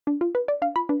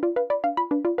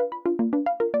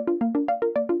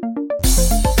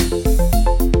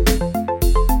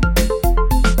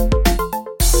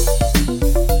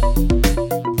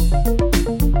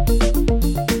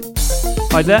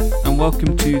Hi there, and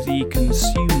welcome to the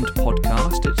Consumed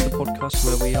podcast. It's the podcast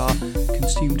where we are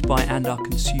consumed by and are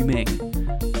consuming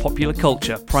popular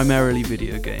culture, primarily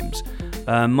video games.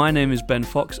 My name is Ben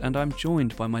Fox, and I'm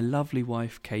joined by my lovely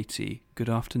wife, Katie. Good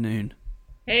afternoon.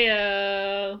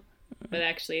 Heyo! But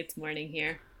actually, it's morning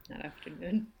here, not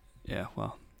afternoon. Yeah,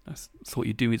 well, I thought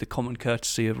you'd do me the common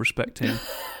courtesy of respecting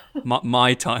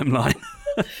my timeline.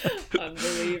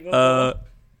 Unbelievable.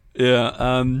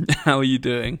 How are you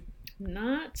doing?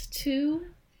 Not too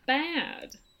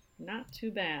bad. Not too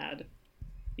bad.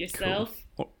 Yourself?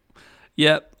 Cool.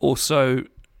 Yeah, also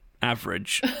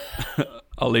average.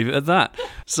 I'll leave it at that.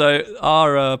 So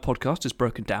our podcast is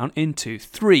broken down into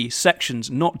 3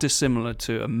 sections, not dissimilar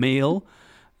to a meal.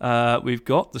 We've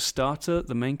got the starter,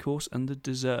 the main course, and the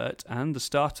dessert. And the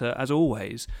starter, as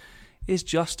always, is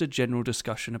just a general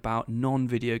discussion about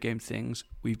non-video game things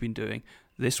we've been doing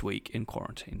this week in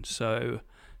quarantine. So,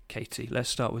 Katie, let's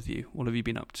start with you. What have you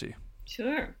been up to?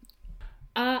 Sure.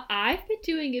 I've been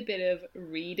doing a bit of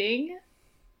reading.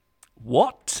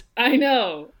 What? I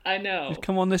know. You've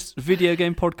come on this video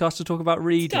game podcast to talk about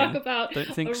reading. Talk about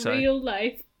Don't think a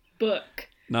real-life book.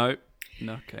 No,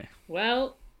 okay.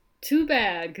 Well, too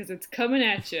bad, because it's coming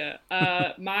at you.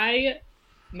 My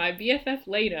BFF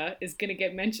Lena is gonna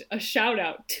get a shout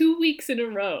out 2 weeks in a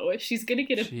row. She's gonna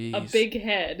get a big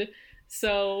head.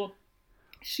 So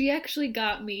she actually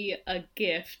got me a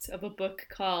gift of a book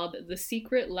called The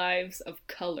Secret Lives of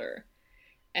Color.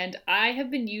 And I have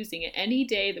been using it any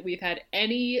day that we've had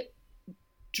any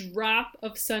drop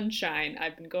of sunshine.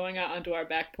 I've been going out onto our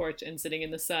back porch and sitting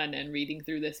in the sun and reading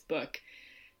through this book.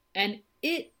 And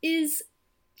it is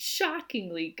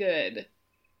shockingly good.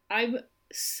 I'm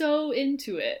so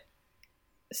into it.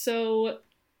 So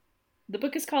the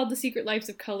book is called The Secret Lives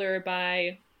of Color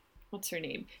by, what's her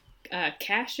name?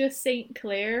 Kasia St.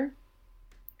 Clair.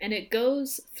 And it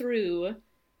goes through,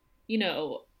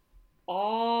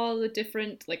 all the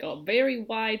different, like a very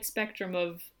wide spectrum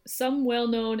of some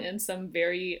well-known and some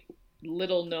very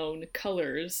little-known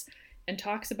colors, and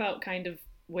talks about kind of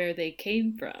where they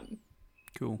came from.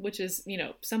 Cool. Which is,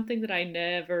 something that I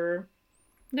never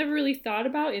really thought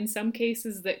about. In some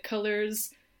cases that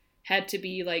colors had to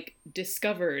be like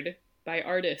discovered by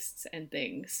artists and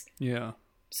things. Yeah.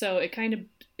 So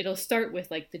it'll start with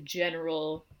like the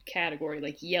general category,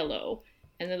 like yellow,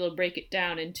 and then it'll break it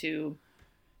down into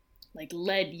like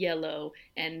lead yellow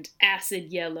and acid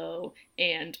yellow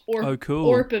and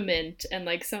orpiment and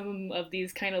like some of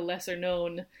these kind of lesser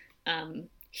known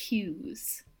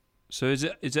hues. So is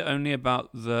it only about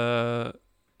the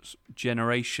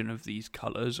generation of these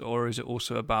colours, or is it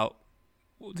also about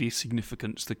the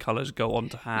significance the colours go on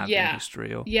to have in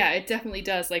history? Or? Yeah, it definitely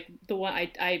does. Like the one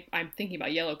I'm thinking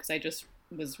about yellow because I just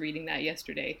was reading that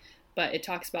yesterday, but it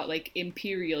talks about like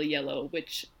imperial yellow,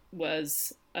 which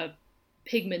was a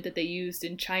pigment that they used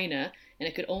in China,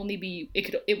 and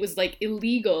it was like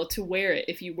illegal to wear it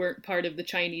if you weren't part of the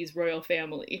Chinese royal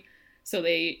family. So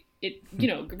it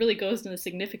really goes into the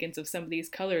significance of some of these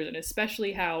colors, and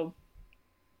especially how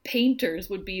painters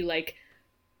would be like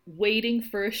waiting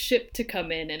for a ship to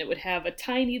come in, and it would have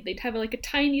they'd have like a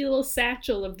tiny little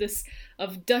satchel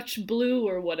of Dutch blue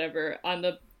or whatever on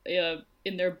the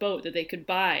in their boat that they could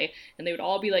buy, and they would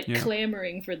all be like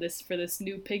clamoring for this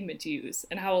new pigment to use,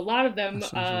 and how a lot of them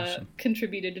awesome.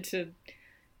 Contributed to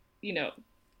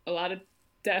a lot of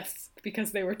deaths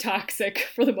because they were toxic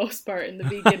for the most part in the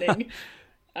beginning.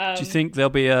 Do you think there'll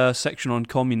be a section on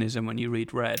communism when you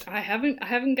read Red? I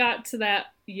haven't got to that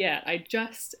yet. I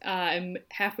just am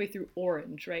halfway through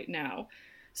Orange right now,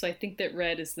 so I think that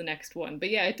Red is the next one. But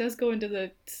yeah, it does go into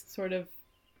the sort of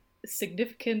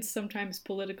significance, sometimes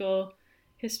political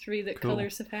history that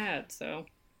colors have had. So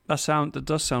that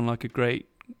does sound like a great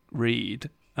read.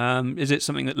 Is it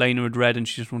something that Lena had read and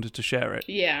she just wanted to share it?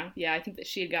 Yeah, I think that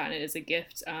she had gotten it as a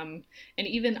gift. And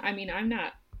even, I'm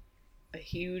not a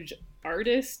huge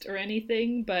artist or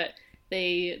anything, but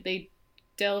they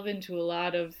delve into a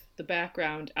lot of the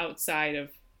background outside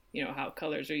of how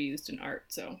colors are used in art.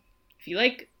 So if you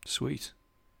like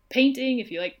painting, if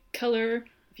you like color,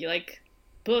 if you like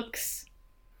books,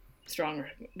 strong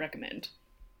recommend.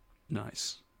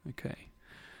 Nice. Okay.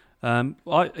 I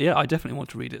definitely want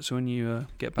to read it. So when you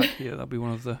get back here, that'll be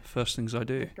one of the first things I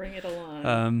do. Bring it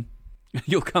along.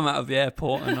 You'll come out of the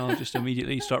airport, and I'll just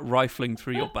immediately start rifling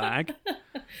through your bag,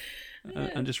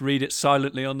 and just read it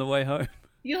silently on the way home.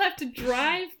 You'll have to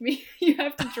drive me. You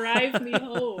have to drive me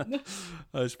home.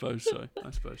 I suppose so.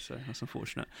 That's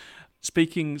unfortunate.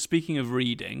 Speaking of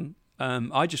reading,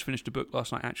 I just finished a book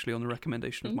last night, actually, on the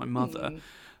recommendation of my mother.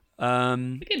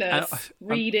 Look at us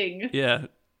reading. Yeah.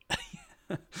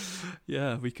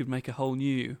 Yeah, we could make a whole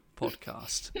new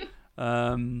podcast.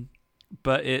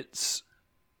 But it's,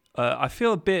 I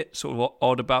feel a bit sort of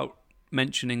odd about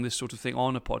mentioning this sort of thing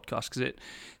on a podcast because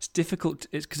it's difficult.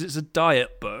 It's because it's a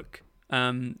diet book,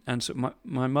 and so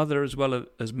my mother as well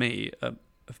as me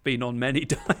have been on many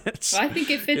diets. Well, I think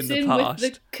it fits in past.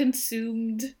 with the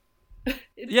consumed.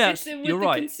 Yes, you're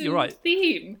right. You're right.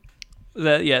 Theme.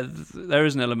 There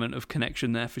is an element of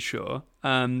connection there for sure.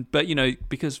 But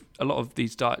because a lot of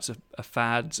these diets are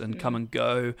fads and come and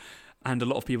go, and a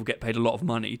lot of people get paid a lot of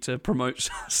money to promote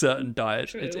certain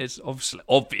diets. It's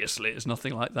obviously it's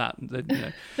nothing like that.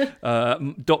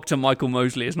 Dr. Michael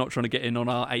Mosley is not trying to get in on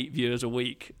our 8 viewers a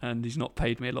week, and he's not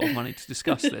paid me a lot of money to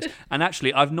discuss this. And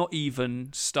actually, I've not even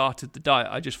started the diet.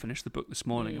 I just finished the book this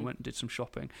morning and went and did some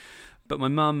shopping. But my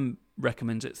mum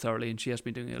recommends it thoroughly, and she has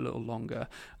been doing it a little longer.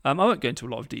 I won't go into a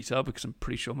lot of detail because I'm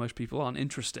pretty sure most people aren't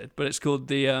interested. But it's called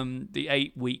the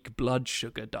 8-week blood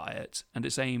sugar diet, and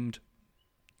it's aimed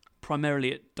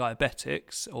primarily at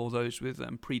diabetics or those with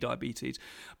pre-diabetes,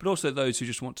 but also those who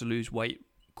just want to lose weight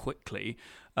quickly.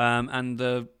 And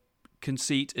the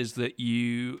conceit is that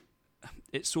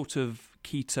it's sort of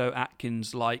keto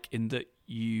Atkins-like in that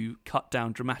you cut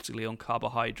down dramatically on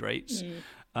carbohydrates.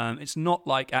 It's not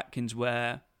like Atkins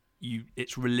where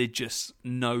it's religious,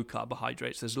 no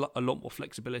carbohydrates. There's a lot more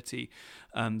flexibility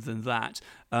than that.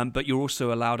 But you're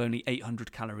also allowed only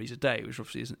 800 calories a day, which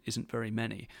obviously isn't very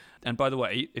many. And by the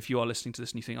way, if you are listening to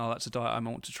this and you think, oh, that's a diet I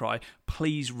want to try,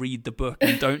 please read the book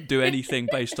and don't do anything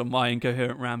based on my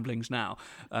incoherent ramblings now,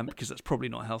 because that's probably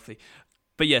not healthy.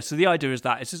 But yeah, so the idea is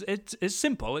that it's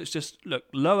simple. It's just, look,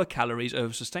 lower calories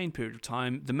over a sustained period of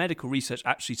time. The medical research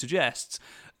actually suggests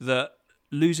that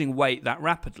losing weight that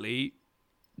rapidly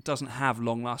doesn't have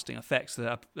long-lasting effects.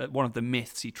 One of the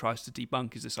myths he tries to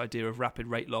debunk is this idea of rapid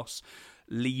weight loss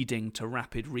leading to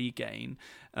rapid regain,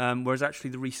 whereas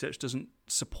actually the research doesn't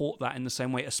support that in the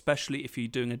same way, especially if you're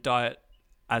doing a diet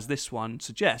as this one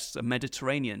suggests, a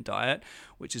Mediterranean diet,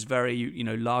 which is very,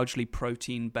 largely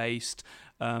protein-based,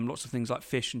 lots of things like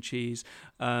fish and cheese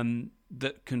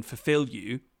that can fulfill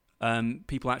you.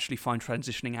 People actually find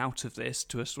transitioning out of this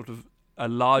to a sort of a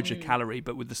larger calorie,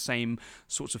 but with the same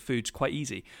sorts of foods, quite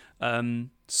easy.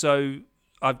 So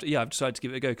I've decided to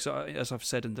give it a go because, as I've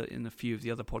said in a few of the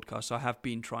other podcasts, I have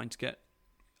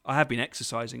been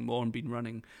exercising more and been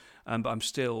running, but I'm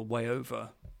still way over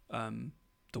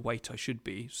the weight I should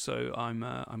be. So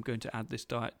I'm going to add this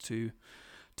diet to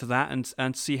that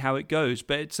and see how it goes.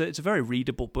 But it's a very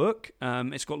readable book.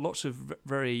 It's got lots of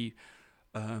very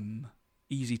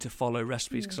easy to follow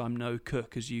recipes because I'm no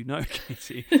cook, as you know,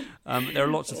 Katie. There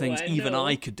are lots of things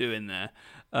I could do in there.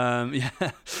 And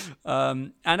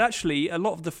actually, a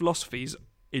lot of the philosophies,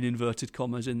 in inverted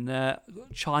commas, in there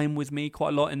chime with me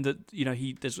quite a lot. In that,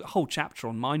 there's a whole chapter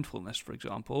on mindfulness, for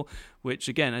example, which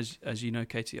again, as you know,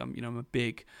 Katie, I'm a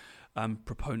big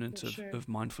proponent of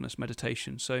mindfulness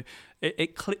meditation. So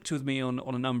it clicked with me on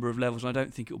a number of levels, and I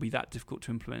don't think it will be that difficult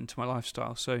to implement into my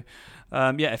lifestyle. So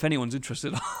if anyone's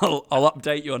interested, I'll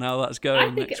update you on how that's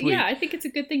going next week. Yeah, I think it's a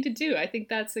good thing to do. I think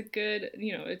that's a good,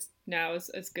 it's now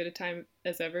as good a time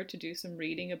as ever to do some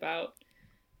reading about,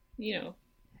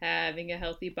 having a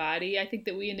healthy body. I think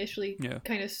that we initially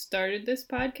kind of started this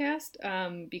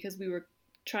podcast because we were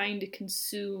trying to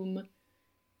consume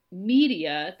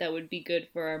media that would be good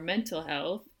for our mental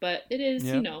health, but it is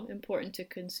important to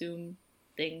consume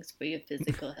things for your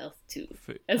physical health too.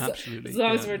 Absolutely, as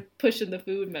long as we're pushing the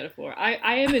food metaphor.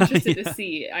 I am interested to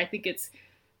see. I think it's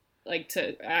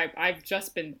I've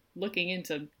just been looking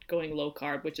into going low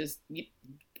carb, which is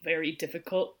very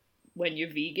difficult when you're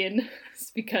vegan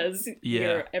because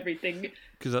everything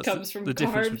comes from the carbs.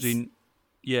 Difference between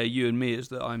you and me is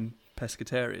that I'm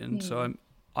pescatarian, so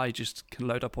I just can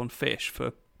load up on fish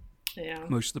for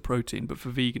most of the protein, but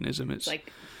for veganism it's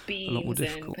like beans a lot more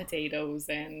difficult. And potatoes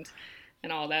and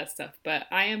all that stuff. But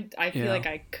I feel like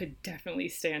I could definitely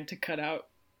stand to cut out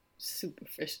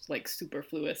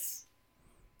superfluous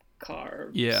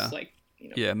carbs.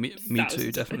 Me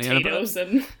too, definitely. Potatoes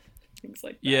and things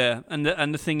like that. Yeah, and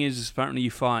the thing is apparently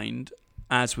you find,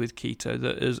 as with keto,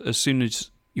 that as soon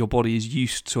as your body is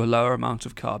used to a lower amount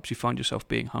of carbs, you find yourself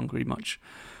being hungry much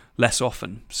less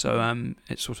often. So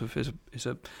it sort of is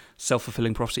a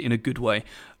self-fulfilling prophecy in a good way.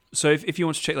 So if you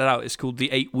want to check that out, it's called The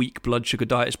 8-Week Blood Sugar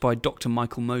Diet. It's by Dr.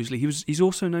 Michael Mosley. He's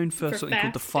also known for something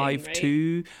called the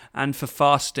 5-2 right? And for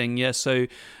fasting. Yeah, so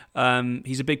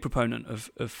he's a big proponent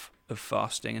of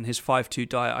fasting, and his 5-2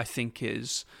 diet, I think,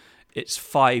 it's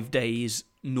 5 days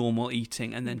normal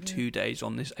eating and then 2 days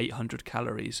on this 800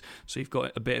 calories. So you've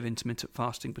got a bit of intermittent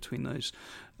fasting between those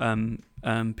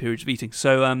periods of eating.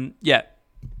 So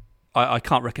I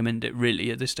can't recommend it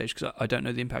really at this stage because I don't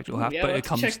know the impact it'll have. Yeah, But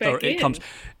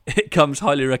it comes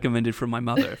highly recommended from my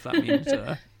mother if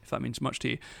that means much to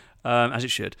you, as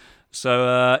it should.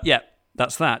 So yeah,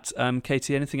 that's that.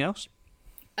 Katie, anything else?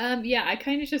 Yeah, I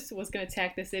kind of just was going to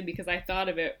tack this in because I thought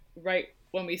of it right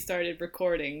when we started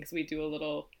recording, because we do a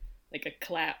little, like a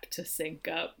clap to sync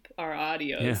up our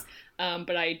audios. Yeah.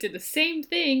 But I did the same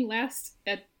thing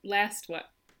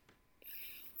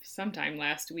sometime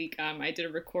last week. I did a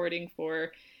recording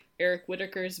for Eric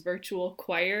Whitaker's virtual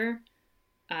choir.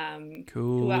 Cool.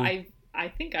 Who I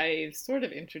think I sort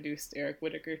of introduced Eric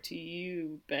Whitaker to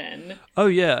you, Ben. Oh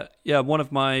yeah. One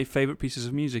of my favorite pieces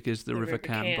of music is The River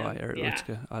Can by Eric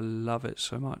Whitaker. I love it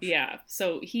so much. Yeah.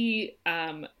 So he's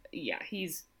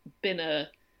been a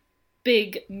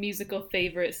big musical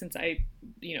favorite since I,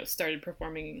 started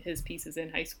performing his pieces in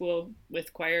high school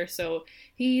with choir. So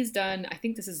he's done, I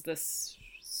think this is the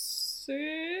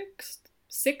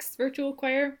sixth virtual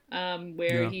choir,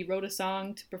 where he wrote a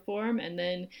song to perform, and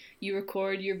then you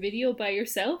record your video by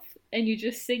yourself and you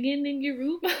just sing in your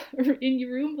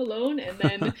room alone, and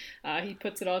then he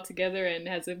puts it all together and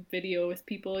has a video with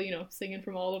people singing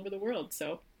from all over the world.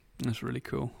 So that's really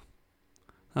cool.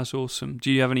 That's awesome.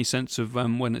 Do you have any sense of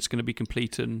when it's going to be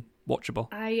complete and watchable?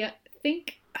 I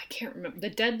can't remember. The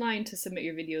deadline to submit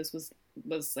your videos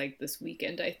was like this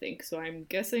weekend, I think. So I'm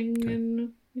guessing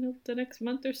in the next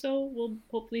month or so we'll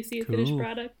hopefully see a finished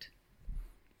product.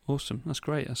 Awesome. That's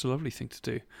great. That's a lovely thing to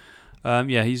do.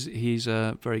 Yeah, he's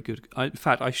very good. In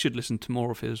fact, I should listen to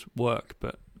more of his work,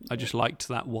 but I just liked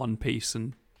that one piece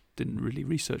and didn't really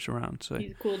research around. So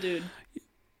he's a cool dude.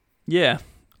 Yeah.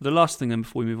 The last thing then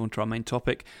before we move on to our main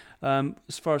topic,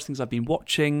 as far as things I've been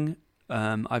watching,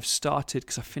 I've started,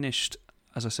 because I finished,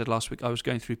 as I said last week, I was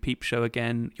going through Peep Show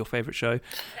again, your favourite show.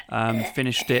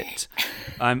 Finished it.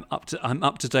 I'm up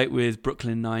to date with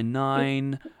Brooklyn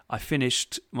Nine-Nine. I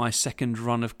finished my second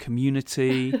run of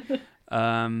Community.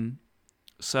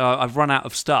 So I've run out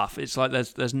of stuff. It's like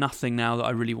there's nothing now that I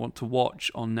really want to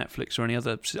watch on Netflix or any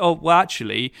other. Oh, well,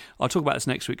 actually, I'll talk about this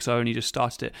next week because I only just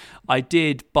started it. I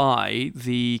did buy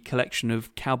the collection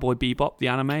of Cowboy Bebop, the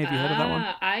anime. Have you heard of that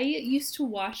one? I used to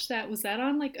watch that. Was that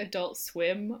on like Adult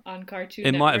Swim on Cartoon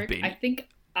Network? It might have been. I think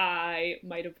I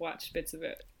might have watched bits of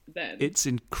it then. It's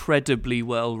incredibly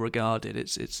well regarded.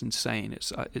 It's insane.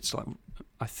 It's like,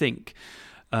 I think,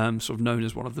 sort of known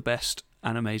as one of the best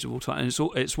animes of all time, and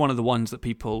it's one of the ones that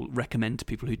people recommend to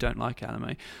people who don't like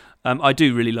anime. I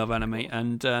do really love anime,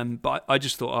 and but I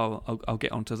just thought I'll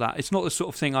get onto that. It's not the sort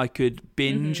of thing I could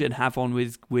binge and have on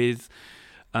with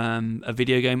a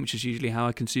video game, which is usually how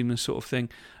I consume this sort of thing.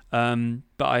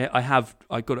 But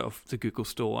I got it off the Google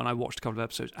Store and I watched a couple of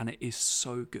episodes and it is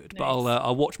so good. Nice. But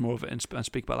I'll watch more of it and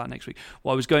speak about that next week.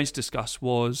 What I was going to discuss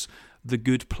was The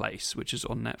Good Place, which is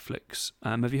on Netflix.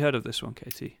 Have you heard of this one,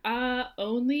 Katie?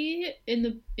 Only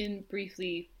in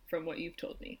briefly from what you've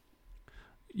told me.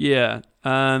 Yeah.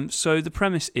 So the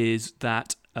premise is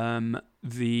that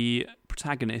the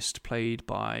protagonist, played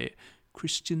by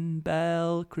Kristen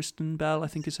Bell, I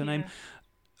think is her name.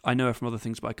 I know her from other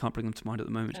things, but I can't bring them to mind at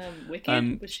the moment.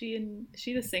 Wicked? Is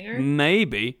she the singer?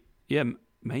 Maybe. Yeah,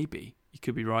 maybe. You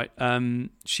could be right.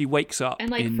 She wakes up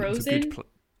and like in Frozen.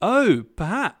 Oh,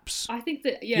 perhaps. I think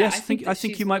that. Yeah. Yes, I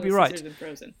think you might be right. In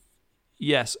Frozen.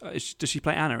 Yes. Does she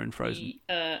play Anna in Frozen?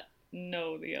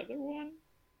 No, the other one.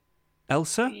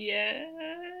 Elsa? Yes.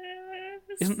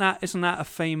 Isn't that a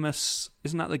famous?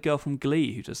 Isn't that the girl from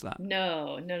Glee who does that?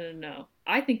 No.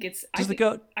 I think it's. I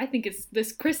think it's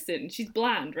this Kristen. She's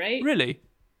blonde, right? Really?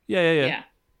 Yeah.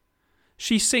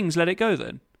 She sings "Let It Go"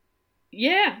 then.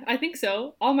 Yeah, I think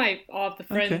so. All of the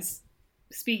friends. Okay.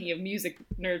 Speaking of music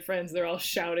nerd friends, they're all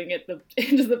shouting at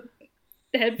into the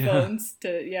headphones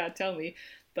to tell me.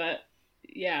 But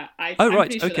yeah, I'm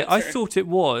right. Sure okay, I thought it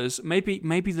was maybe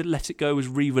the "Let It Go" was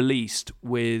re-released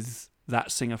with that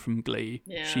singer from Glee.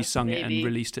 Yeah, she sung it and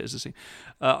released it as a singer.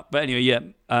 But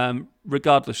anyway,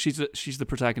 regardless, she's the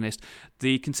protagonist.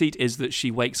 The conceit is that she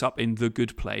wakes up in the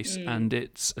good place, and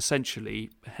it's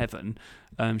essentially heaven.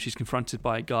 She's confronted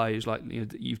by a guy who's like,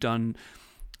 you've done.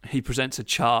 He presents a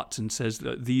chart and says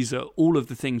that these are all of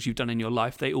the things you've done in your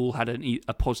life. They all had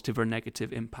a positive or a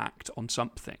negative impact on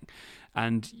something.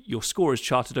 And your score is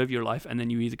charted over your life, and then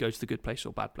you either go to the good place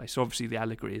or bad place. So obviously the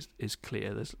allegory is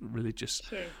clear. There's religious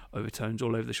overtones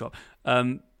all over the shop.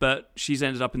 But she's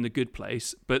ended up in the good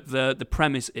place. But the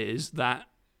premise is that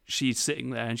she's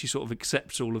sitting there and she sort of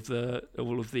accepts all of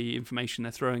the information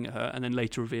they're throwing at her, and then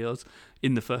later reveals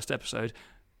in the first episode,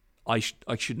 I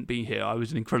shouldn't be here. I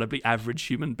was an incredibly average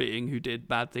human being who did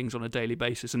bad things on a daily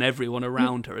basis, and everyone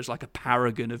around her is like a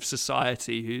paragon of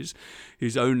society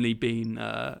who's only been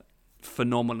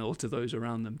phenomenal to those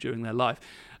around them during their life.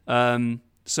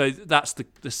 So that's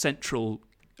the central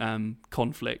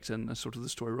conflict, and sort of the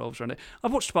story revolves around it.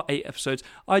 I've watched about 8 episodes.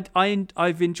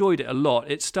 I've enjoyed it a lot.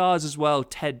 It stars as well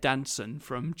Ted Danson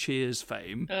from Cheers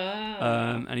fame,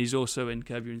 and he's also in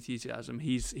Curb Your Enthusiasm.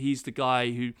 He's the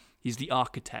guy he's the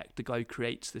architect, the guy who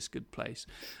creates this good place,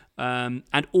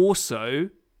 and also,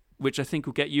 which I think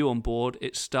will get you on board,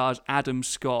 it stars Adam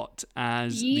Scott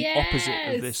as the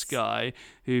opposite of this guy,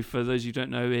 who, for those who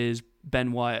don't know, is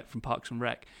Ben Wyatt from Parks and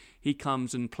Rec. He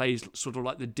comes and plays sort of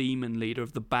like the demon leader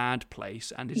of the bad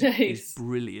place, and is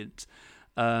brilliant.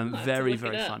 Very,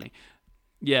 very funny.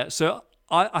 Yeah, so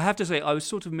I have to say, I was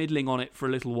sort of middling on it for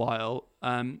a little while.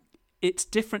 It's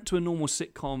different to a normal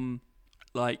sitcom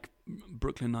like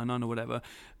Brooklyn Nine-Nine or whatever.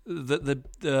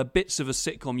 The bits of a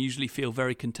sitcom usually feel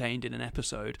very contained in an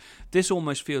episode. This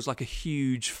almost feels like a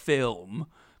huge film,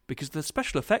 because the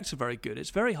special effects are very good.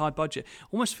 It's very high budget.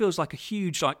 Almost feels like a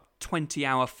huge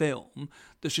 20-hour film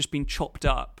that's just been chopped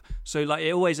up. So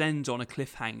it always ends on a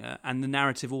cliffhanger, and the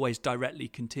narrative always directly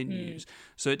continues.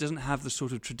 So it doesn't have the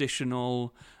sort of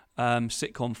traditional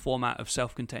sitcom format of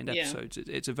self-contained episodes.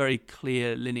 It's a very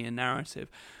clear linear narrative.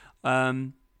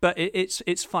 But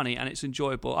it's funny and it's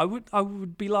enjoyable. I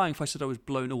would be lying if I said I was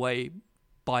blown away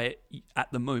by it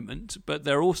at the moment, but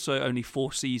there are also only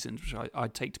 4 seasons, which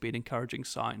I'd take to be an encouraging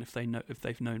sign if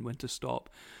they've known when to stop.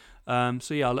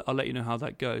 So yeah, I'll let you know how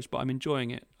that goes. But I'm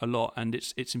enjoying it a lot, and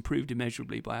it's improved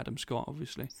immeasurably by Adam Scott,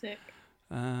 obviously. Sick.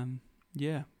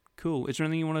 Yeah, cool. Is there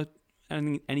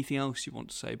anything else you want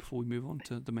to say before we move on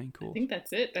to the main course? I think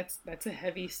that's it. That's a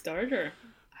heavy starter.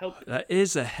 That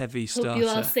is a heavy starter. Hope you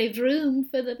all saved room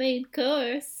for the main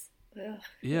course. Ugh.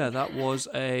 Yeah, that was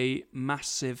a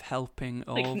massive helping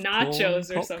of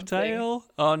nachos or cocktail.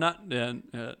 Something.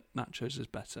 Oh, nachos is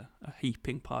better. A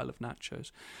heaping pile of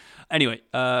nachos. Anyway,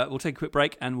 we'll take a quick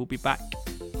break and we'll be back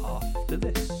after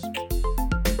this.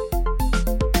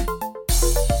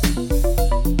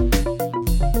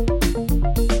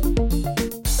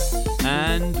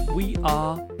 And we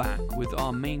are back with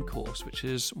our main course, which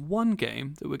is one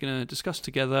game that we're going to discuss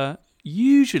together.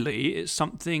 Usually it's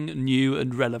something new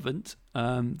and relevant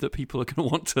that people are going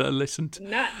to want to listen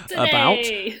to about.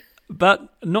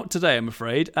 But not today, I'm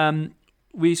afraid.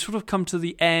 We sort of come to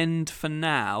the end for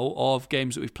now of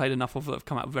games that we've played enough of that have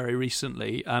come out very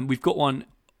recently. We've got one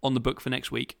on the book for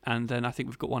next week, and then I think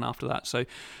we've got one after that. So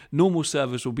normal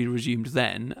servers will be resumed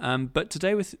then. But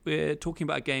today we're talking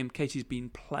about a game Katie's been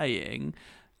playing,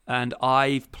 and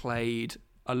I've played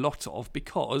a lot of,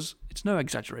 because it's no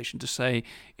exaggeration to say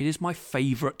it is my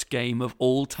favourite game of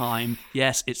all time.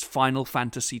 Yes, it's Final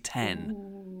Fantasy X.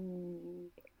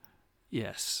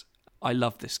 Yes, I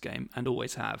love this game and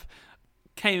always have.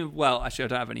 Actually, I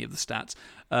don't have any of the stats.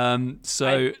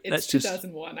 It's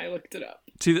 2001. I looked it up.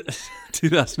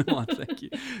 2001, thank you.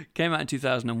 Came out in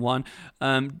 2001.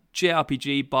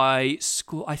 JRPG by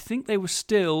I think they were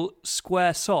still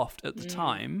Squaresoft at the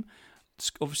time.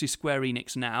 Obviously Square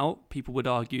Enix now. People would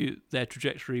argue their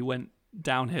trajectory went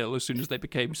downhill as soon as they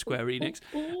became Square Enix.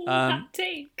 Hot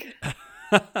take.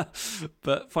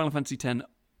 But Final Fantasy X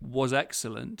was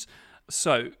excellent.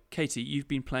 So, Katie, you've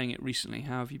been playing it recently.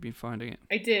 How have you been finding it?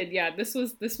 I did, yeah. This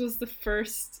was the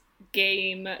first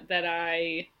game that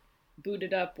I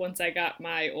booted up once I got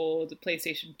my old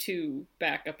PlayStation 2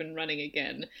 back up and running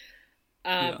again.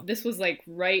 This was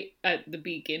right at the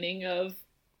beginning of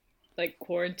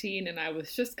quarantine, and I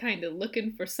was just kind of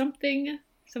looking for something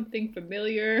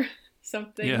familiar,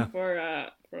 for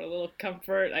a little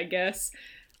comfort, I guess.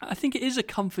 I think it is a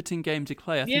comforting game to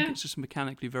play. I think it's just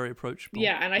mechanically very approachable.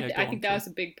 Yeah, and I think that was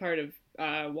a big part of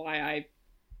why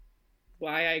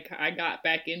I got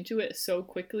back into it so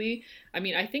quickly. I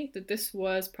mean, I think that this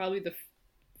was probably the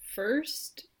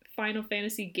first Final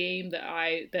Fantasy game that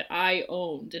I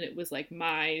owned, and it was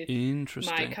my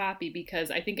copy,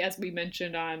 because I think, as we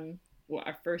mentioned on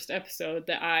our first episode,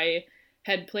 that I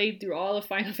had played through all of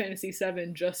Final Fantasy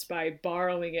VII just by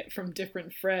borrowing it from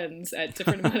different friends at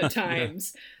different amount of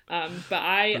times. But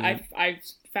I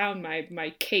found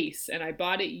my case, and I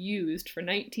bought it used for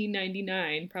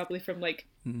 $19.99, probably from nice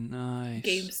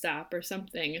GameStop or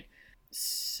something.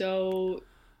 So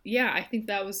yeah, I think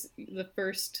that was the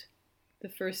first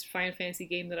Final Fantasy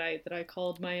game that I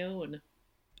called my own.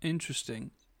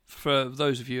 Interesting. For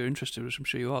those of you who are interested, which I'm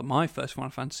sure you are, my first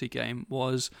Final Fantasy game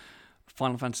was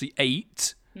Final Fantasy VIII,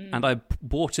 and I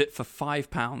bought it for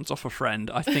 £5 off a friend.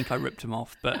 I think I ripped him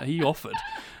off, but he offered.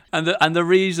 And the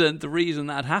reason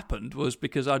that happened was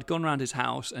because I'd gone around his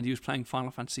house and he was playing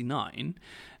Final Fantasy IX,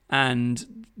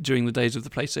 and during the days of the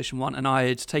PlayStation 1, and I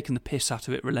had taken the piss out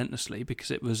of it relentlessly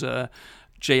because it was a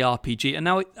JRPG. And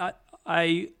now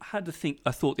I had to think.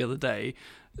 I thought the other day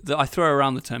that I throw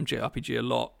around the term JRPG a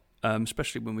lot,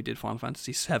 especially when we did Final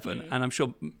Fantasy VII, and I'm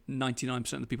sure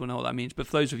 99% of the people know what that means. But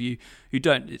for those of you who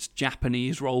don't, it's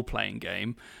Japanese role-playing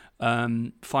game.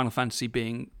 Final Fantasy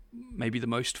being maybe the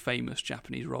most famous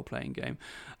Japanese role-playing game.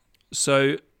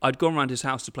 So I'd gone around his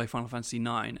house to play Final Fantasy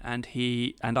IX,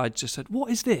 and I just said,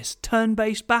 "What is this?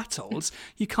 Turn-based battles?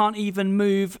 You can't even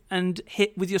move and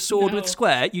hit with your sword with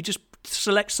square. You just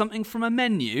select something from a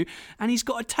menu, and he's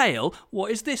got a tail.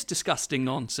 What is this disgusting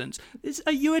nonsense?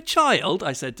 Are you a child?"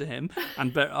 I said to him,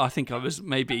 and I think I was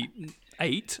maybe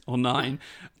 8 or 9,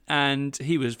 and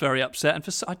he was very upset. And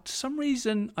for some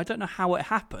reason, I don't know how it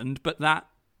happened, but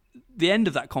the end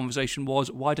of that conversation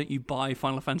was, "Why don't you buy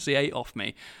Final Fantasy VIII off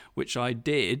me?" Which I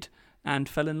did, and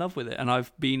fell in love with it. And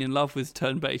I've been in love with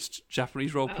turn-based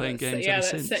Japanese role-playing games ever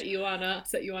since. Set you on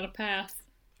a path.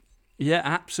 Yeah,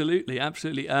 absolutely.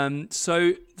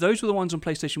 So those were the ones on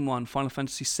PlayStation 1, Final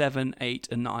Fantasy 7, 8,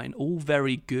 and 9. All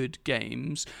very good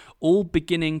games, all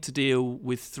beginning to deal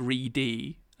with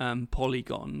 3D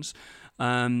polygons.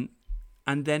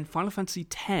 And then Final Fantasy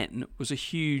X was a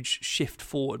huge shift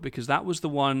forward, because that was the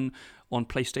one on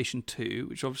PlayStation 2,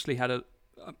 which obviously had a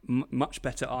much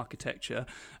better architecture.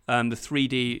 The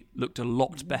 3D looked a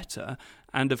lot better.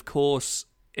 And of course,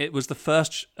 it was the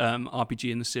first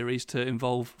RPG in the series to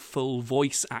involve full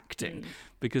voice acting,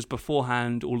 because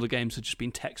beforehand all the games had just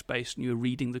been text-based and you were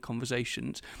reading the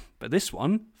conversations. But this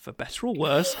one, for better or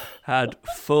worse, had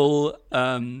full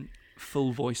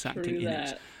voice acting in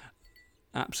it.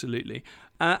 Absolutely.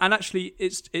 And actually,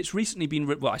 it's recently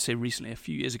been, I say recently, a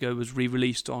few years ago, it was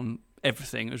re-released on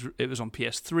everything. It was on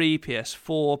PS3,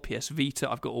 PS4, PS Vita.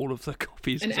 I've got all of the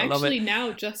copies. And actually, I love it.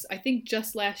 now, I think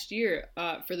just last year,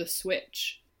 for the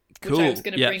Switch. Cool. Which I was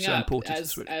going to bring up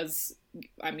as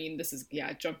I mean, this is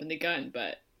jumping the gun,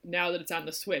 but now that it's on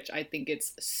the Switch, I think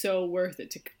it's so worth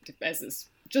it to as this,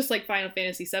 just like Final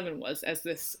Fantasy VII was, as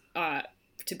this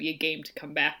to be a game to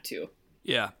come back to.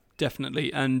 Yeah,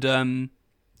 definitely. And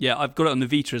I've got it on the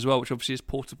Vita as well, which obviously is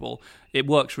portable. It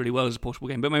works really well as a portable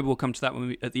game, but maybe we'll come to that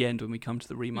at the end when we come to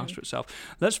the remaster itself.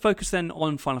 Let's focus then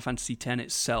on Final Fantasy X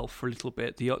itself for a little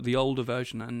bit, the older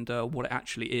version, and what it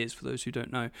actually is for those who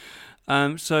don't know.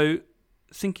 So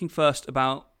thinking first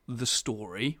about the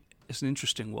story, it's an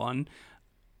interesting one.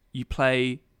 You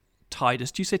play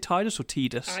Tidus. Do you say Tidus or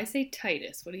Tidus? I say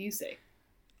Tidus. What do you say?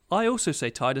 I also say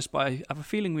Tidus, but I have a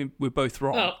feeling we're both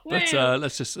wrong. Oh, but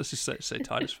let's just say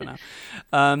Tidus for now.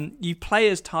 You play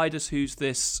as Tidus, who's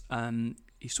this.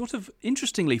 He's sort of,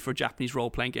 interestingly for a Japanese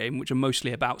role-playing game, which are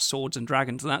mostly about swords and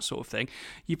dragons and that sort of thing.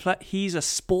 He's a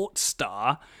sports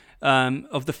star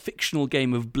of the fictional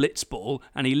game of Blitzball,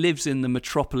 and he lives in the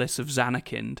metropolis of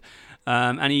Zanakind.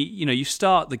 And you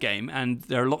start the game, and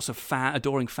there are lots of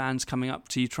adoring fans coming up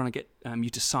to you, trying to get you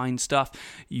to sign stuff.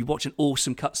 You watch an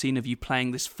awesome cutscene of you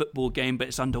playing this football game, but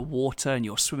it's underwater, and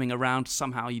you're swimming around.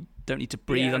 Somehow you don't need to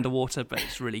breathe underwater, but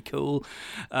it's really cool.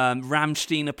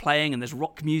 Rammstein are playing, and there's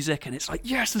rock music, and it's like,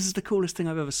 yes, this is the coolest thing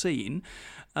I've ever seen.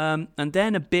 And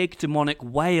then a big demonic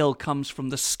whale comes from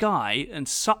the sky and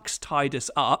sucks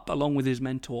Tidus up, along with his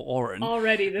mentor Auron.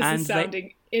 Already, this is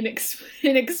sounding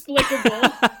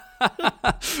inexplicable.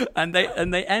 and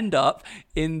they end up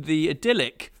in the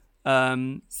idyllic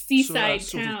seaside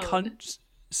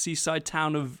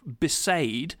town of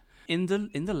Besaid in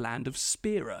the land of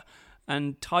Spira.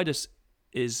 And Tidus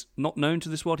is not known to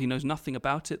this world. He knows nothing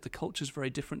about it. The culture is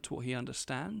very different to what he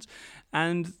understands.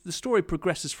 And the story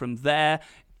progresses from there.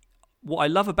 What I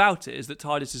love about it is that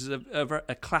Tidus is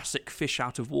a classic fish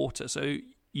out of water. So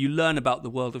you learn about the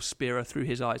world of Spira through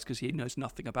his eyes, because he knows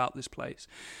nothing about this place.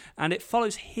 And it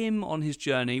follows him on his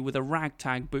journey with a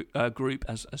ragtag group,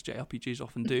 as JRPGs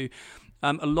often do,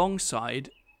 alongside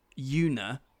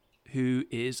Yuna, who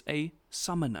is a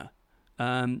summoner. Do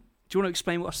you want to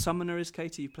explain what a summoner is,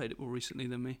 Katie? You played it more recently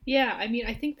than me. Yeah, I mean,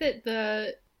 I think that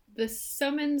the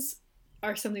summons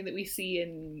are something that we see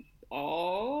in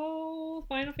all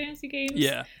Final Fantasy games.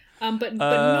 Yeah. But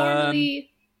normally...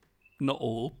 Not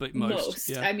all, but most.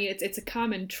 Yeah. I mean, it's a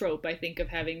common trope, I think, of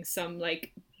having some,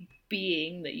 like,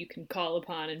 being that you can call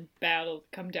upon in battle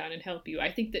come down and help you.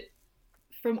 I think that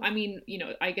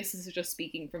I guess this is just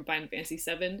speaking from Final Fantasy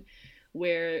VII,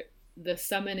 where the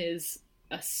summon is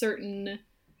a certain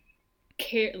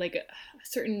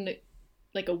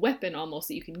like a weapon almost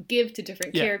that you can give to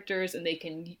different characters, and they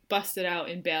can bust it out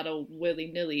in battle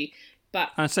willy-nilly.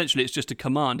 And essentially, it's just a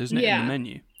command, isn't it, in the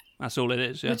menu? That's all it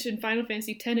is, yeah. Which in Final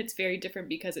Fantasy X, it's very different,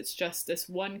 because it's just this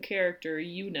one character,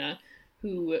 Yuna,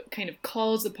 who kind of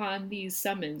calls upon these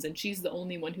summons, and she's the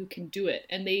only one who can do it.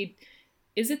 And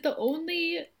is it the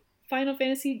only Final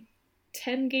Fantasy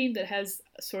 10 game that has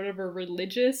sort of a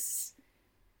religious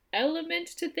element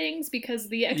to things, because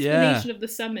the explanation of the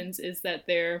summons is that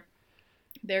they're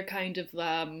kind of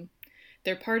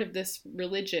they're part of this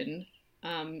religion,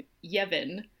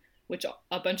 Yevon, which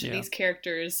a bunch of these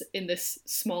characters in this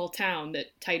small town that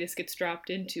Titus gets dropped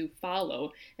into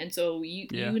follow. And so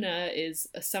Yuna is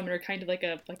a summoner, kind of like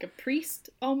a priest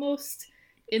almost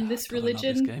in this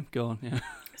religion. I love this game. Go on, yeah.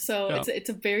 So it's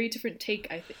a very different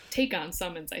take on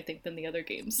summons, I think, than the other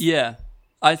games. Yeah,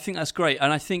 I think that's great,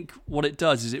 and I think what it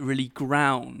does is it really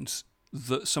grounds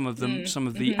some of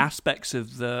the aspects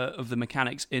of the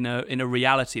mechanics in a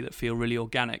reality that feel really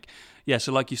organic. Yeah,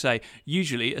 so like you say,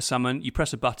 usually a summon, you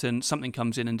press a button, something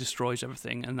comes in and destroys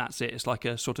everything, and that's it. It's like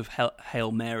a sort of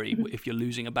Hail Mary. If you're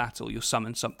losing a battle, you'll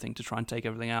summon something to try and take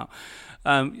everything out.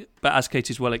 But as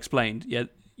Katie's well explained,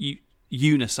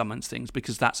 Yuna summons things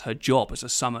because that's her job as a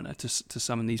summoner, to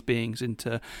summon these beings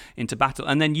into battle,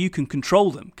 and then you can control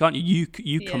them, can't you?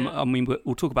 I mean,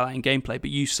 we'll talk about that in gameplay,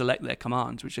 but you select their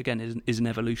commands, which again is an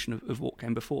evolution of what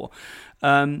came before.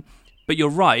 But you're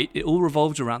right; it all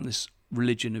revolves around this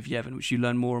religion of Yevon, which you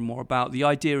learn more and more about. The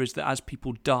idea is that as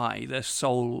people die, their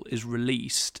soul is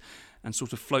released and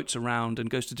sort of floats around and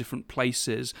goes to different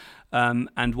places.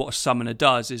 And what a summoner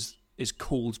does is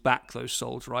calls back those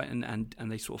souls, right? And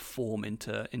they sort of form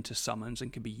into summons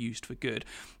and can be used for good.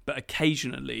 But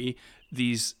occasionally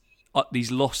these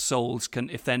lost souls can,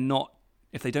 if they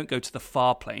don't go to the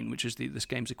far plane, which is this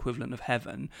game's equivalent of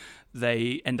heaven,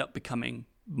 they end up becoming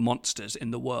monsters in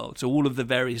the world. So all of the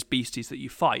various beasties that you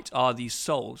fight are these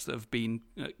souls that have been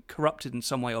corrupted in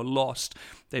some way or lost.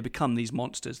 They become these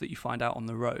monsters that you find out on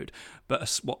the road.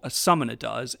 But what a summoner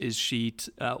does is she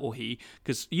or he,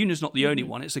 because Yuna's not the only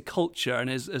one, it's a culture and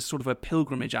is sort of a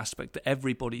pilgrimage aspect that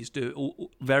everybody's doing,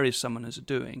 various summoners are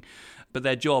doing. But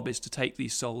their job is to take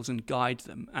these souls and guide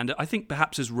them. And I think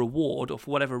perhaps as reward, or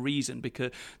for whatever reason,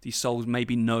 because these souls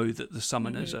maybe know that the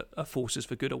summoners are forces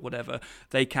for good or whatever,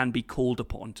 they can be called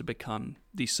upon to become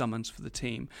these summons for the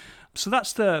team. So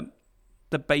that's the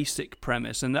basic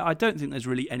premise. And I don't think there's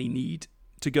really any need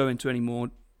to go into any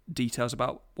more details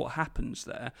about what happens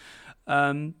there.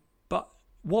 But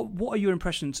what are your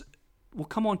impressions? We'll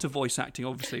come on to voice acting,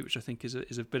 obviously, which I think is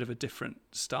a bit of a different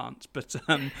stance. But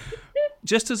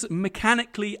just as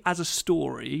mechanically as a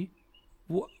story,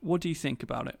 what do you think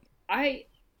about it? I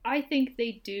think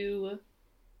they do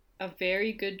a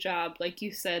very good job. Like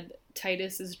you said,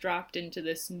 Titus is dropped into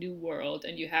this new world,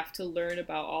 and you have to learn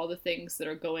about all the things that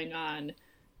are going on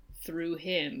through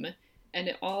him, and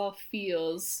it all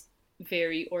feels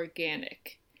very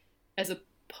organic, as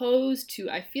opposed to,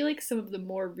 I feel like some of the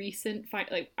more recent,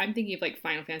 like I'm thinking of like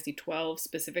Final Fantasy 12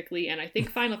 specifically, and I think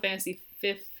Final Fantasy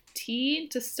 15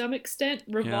 to some extent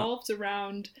revolves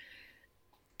around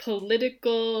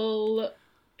political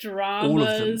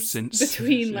dramas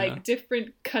between like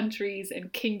different countries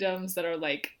and kingdoms that are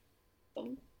like a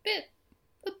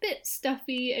bit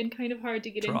stuffy and kind of hard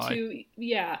to get into.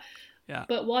 Yeah.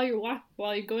 But while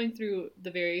you're going through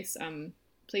the various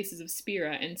places of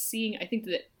Spira and seeing, I think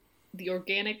that the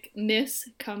organicness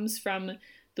comes from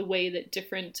the way that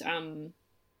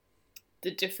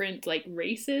the different like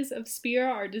races of Spira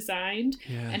are designed,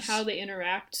 and how they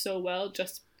interact so well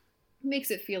just makes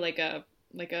it feel like a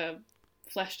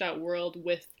fleshed out world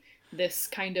with this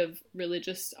kind of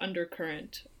religious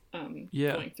undercurrent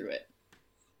going through it.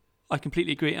 I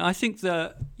completely agree. And I think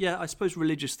I suppose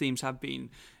religious themes have been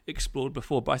explored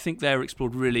before, but I think they're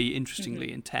explored really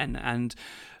interestingly in 10. And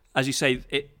as you say,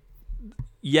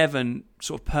 Yevon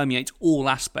sort of permeates all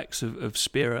aspects of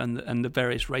Spira and the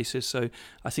various races. So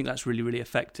I think that's really, really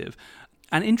effective.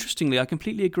 And interestingly, I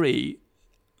completely agree.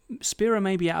 Spira,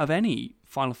 maybe out of any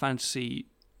Final Fantasy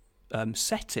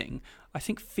setting, I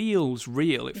think feels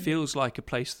real. It feels like a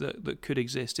place that could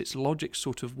exist. Its logic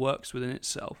sort of works within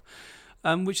itself.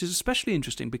 Which is especially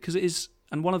interesting because it is,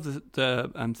 and one of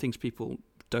the things people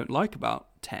don't like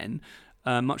about 10,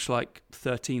 much like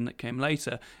 13 that came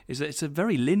later, is that it's a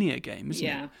very linear game, isn't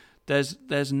it?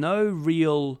 There's no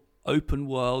real open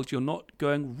world. You're not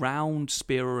going round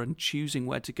Spira and choosing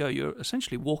where to go. You're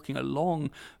essentially walking a long,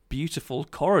 beautiful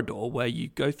corridor where you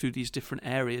go through these different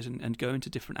areas and go into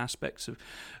different aspects of,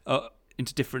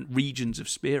 into different regions of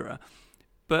Spira.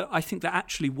 But I think that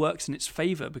actually works in its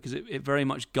favour because it very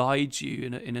much guides you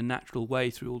in a natural way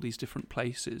through all these different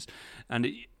places. And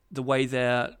the way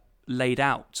they're laid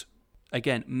out,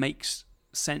 again, makes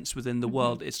sense within the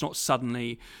world. It's not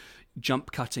suddenly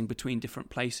jump cutting between different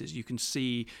places. You can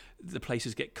see the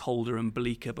places get colder and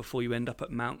bleaker before you end up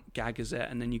at Mount Gagazet,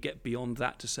 and then you get beyond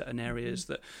that to certain areas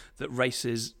that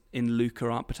races in Luca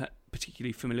aren't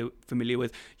particularly familiar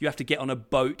with. You have to get on a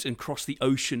boat and cross the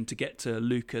ocean to get to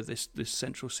Lucca, this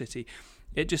central city.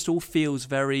 It just all feels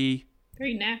very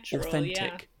natural,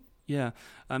 authentic. Yeah.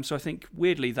 So I think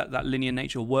weirdly that linear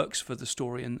nature works for the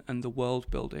story and the world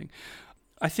building.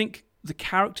 I think the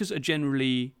characters are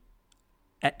generally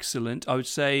excellent. I would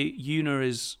say Yuna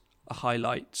is a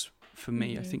highlight for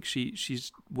me. I think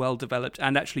she's well developed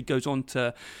and actually goes on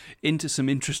into some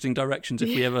interesting directions if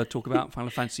we ever talk about Final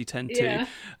Fantasy X too.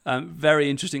 Very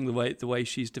interesting the way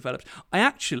she's developed. I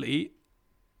actually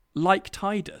like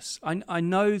Tidus. I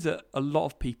know that a lot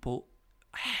of people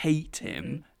hate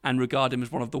him and regard him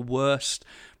as one of the worst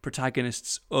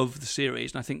protagonists of the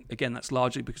series, and I think again that's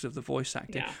largely because of the voice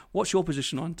acting. What's your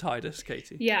position on Tidus,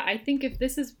 Katie? I think if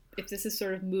this is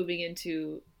sort of moving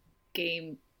into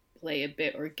gameplay a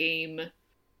bit, or game,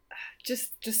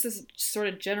 just this sort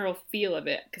of general feel of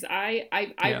it, because I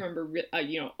remember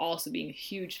also being a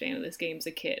huge fan of this game as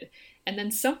a kid, and then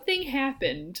something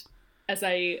happened as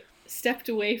I stepped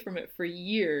away from it for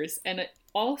years, and it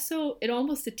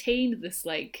almost attained this,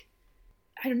 like,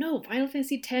 I don't know, Final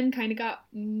Fantasy X kind of got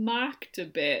mocked a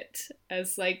bit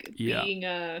as like being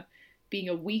a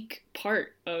weak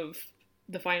part of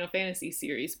the Final Fantasy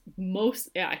series.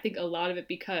 I think a lot of it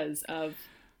because of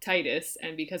Tidus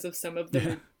and because of some of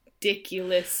the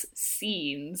ridiculous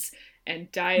scenes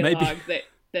and dialogue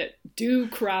that do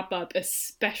crop up,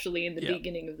 especially in the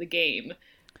beginning of the game.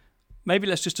 Maybe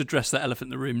let's just address that elephant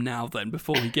in the room now then,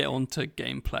 before we get on to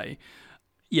gameplay.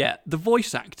 Yeah, the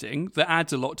voice acting that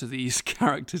adds a lot to these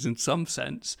characters in some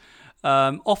sense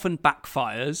often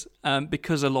backfires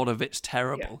because a lot of it's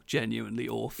terrible, genuinely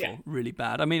awful, really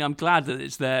bad. I mean, I'm glad that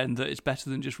it's there and that it's better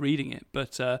than just reading it,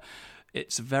 but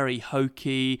it's very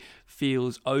hokey,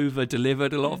 feels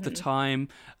over-delivered a lot of the time,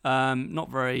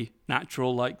 not very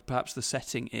natural like perhaps the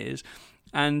setting is.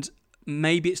 And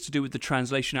maybe it's to do with the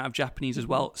translation out of Japanese as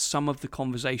well. Some of the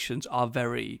conversations are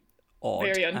very odd.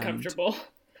 Very uncomfortable.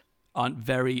 Aren't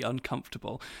very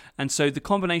uncomfortable. And so the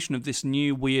combination of this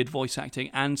new weird voice acting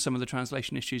and some of the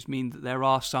translation issues mean that there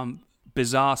are some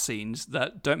bizarre scenes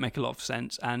that don't make a lot of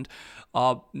sense and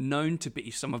are known to be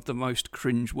some of the most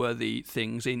cringeworthy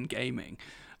things in gaming.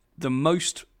 The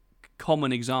most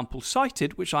common example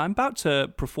cited, which I'm about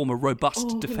to perform a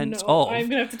robust defense of. I'm going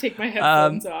to have to take my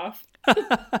headphones off.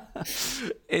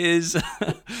 is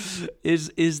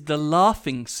the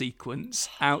laughing sequence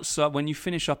outside when you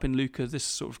finish up in Lucca, this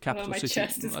sort of capital city. My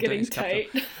chest is getting tight.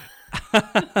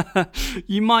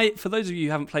 You might, for those of you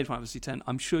who haven't played Final Fantasy X,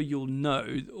 I'm sure you'll know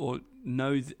heard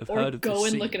of this scene. Or go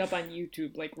and look it up on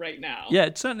YouTube, like right now. Yeah,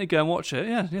 certainly go and watch it.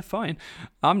 Yeah, fine.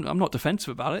 I'm not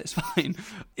defensive about it. It's fine.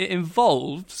 It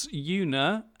involves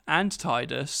Yuna and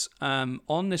Tidus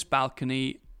on this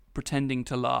balcony pretending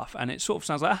to laugh, and it sort of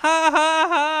sounds like ha ha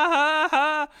ha ha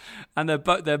ha, and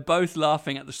they're both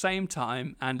laughing at the same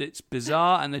time, and it's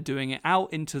bizarre, and they're doing it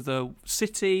out into the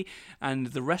city, and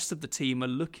the rest of the team are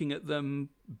looking at them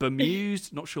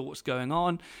bemused, not sure what's going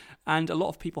on, and a lot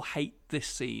of people hate this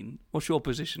scene. What's your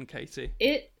position, Katie?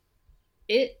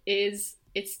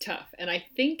 It's tough, and I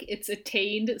think it's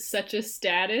attained such a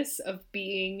status of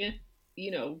being,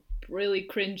 really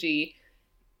cringy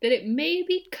that it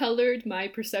maybe colored my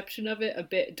perception of it a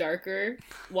bit darker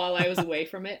while I was away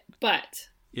from it. But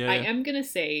I am going to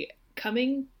say,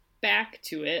 coming back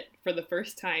to it for the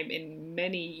first time in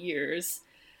many years,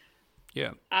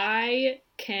 I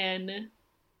can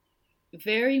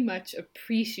very much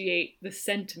appreciate the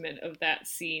sentiment of that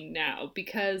scene now,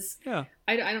 because I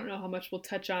don't know how much we'll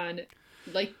touch on,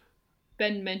 like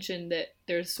Ben mentioned, that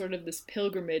there's sort of this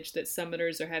pilgrimage that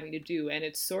summoners are having to do, and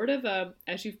it's sort of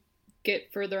as you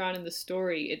get further on in the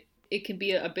story, it can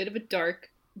be a bit of a dark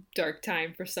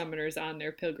time for summoners on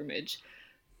their pilgrimage.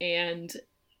 And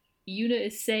Yuna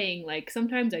is saying, like,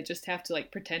 sometimes I just have to,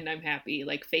 like, pretend I'm happy,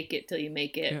 like, fake it till you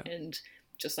make it, and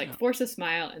just, like, force a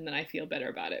smile, and then I feel better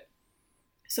about it.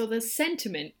 So the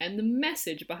sentiment and the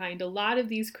message behind a lot of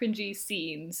these cringy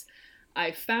scenes, I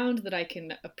found that I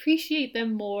can appreciate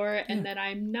them more, and that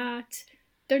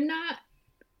they're not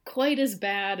quite as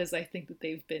bad as I think that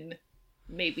they've been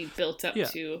maybe built up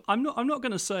to. I'm not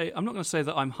going to say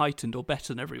that I'm heightened or better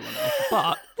than everyone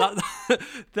else, but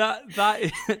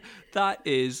that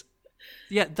is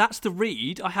that's the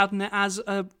read I had in it as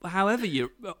a however year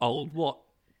old,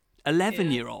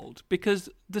 11-year-old, because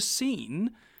the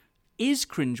scene is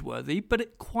cringeworthy, but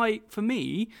it quite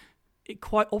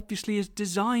obviously is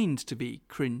designed to be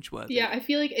cringeworthy. Yeah, I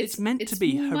feel like it's meant to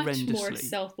be horrendously much more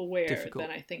self-aware difficult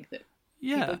than I think that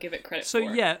people give it credit for.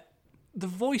 So the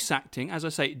voice acting, as I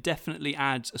say, definitely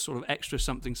adds a sort of extra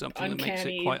something Uncanny. that makes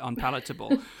it quite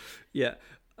unpalatable.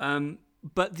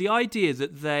 But the idea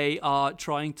that they are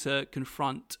trying to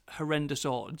confront horrendous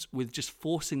odds with just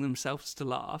forcing themselves to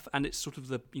laugh, and it's sort of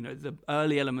the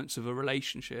early elements of a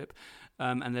relationship,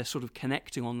 and they're sort of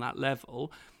connecting on that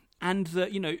level, and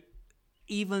that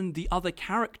even the other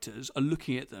characters are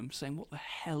looking at them saying, "What the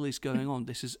hell is going on?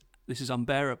 This is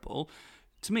unbearable."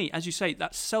 To me, as you say,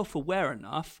 that's self-aware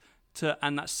enough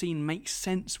and that scene makes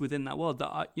sense within that world.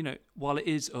 That while it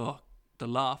is, the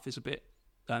laugh is a bit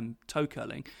toe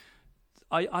curling.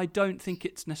 I don't think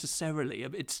it's necessarily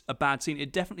it's a bad scene.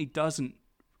 It definitely doesn't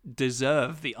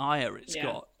deserve the ire it's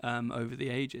got over the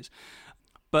ages.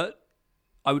 But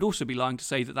I would also be lying to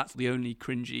say that that's the only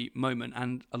cringy moment,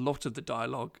 and a lot of the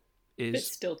dialogue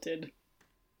is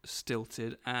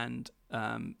stilted and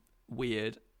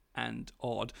weird and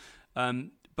odd.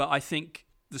 But I think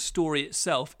the story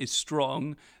itself is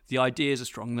strong, the ideas are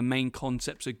strong, the main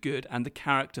concepts are good, and the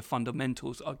character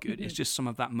fundamentals are good. Mm-hmm. It's just some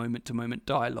of that moment-to-moment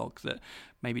dialogue that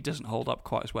maybe doesn't hold up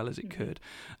quite as well as it could.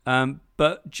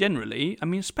 But generally, I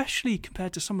mean, especially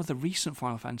compared to some of the recent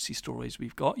Final Fantasy stories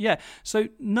we've got, so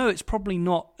no, it's probably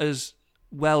not as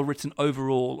well written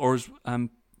overall, or as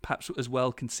perhaps as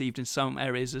well conceived in some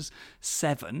areas as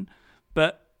 7,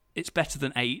 but it's better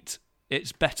than 8.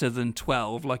 It's better than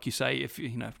 12, like you say, if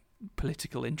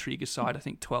political intrigue aside. I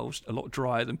think 12's a lot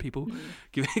drier than people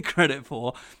give it credit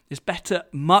for. It's better,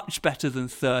 much better than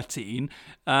 13,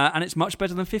 and it's much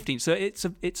better than 15. So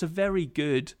it's a very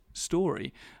good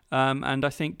story, and I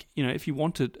think if you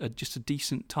wanted just a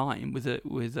decent time with a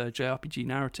JRPG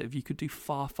narrative, you could do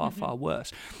far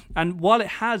worse. And while it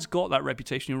has got that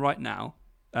reputation right now,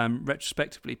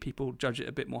 retrospectively, people judge it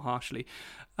a bit more harshly.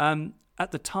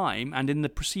 At the time, and in the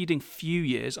preceding few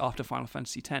years after Final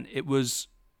Fantasy X, it was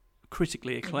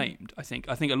critically acclaimed. I think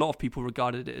a lot of people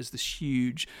regarded it as this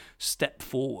huge step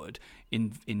forward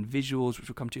in visuals, which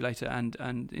we'll come to later,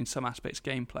 and in some aspects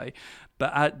gameplay.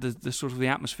 But the sort of the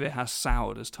atmosphere has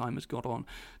soured as time has gone on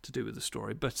to do with the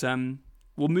story. But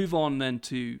we'll move on then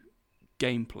to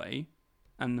gameplay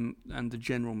and the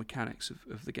general mechanics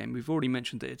of the game. We've already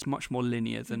mentioned that it's much more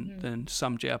linear than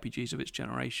some JRPGs of its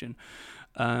generation.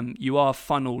 You are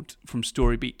funneled from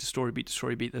story beat to story beat to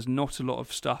story beat. There's not a lot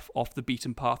of stuff off the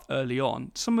beaten path early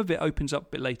on. Some of it opens up a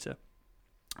bit later.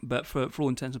 But for all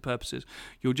intents and purposes,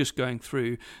 you're just going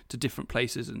through to different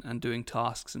places and doing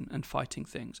tasks and fighting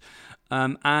things.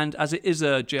 And as it is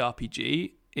a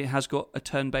JRPG, it has got a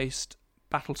turn-based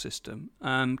battle system.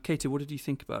 Katie, what did you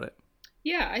think about it?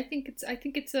 Yeah, I think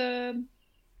it's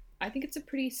a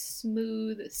pretty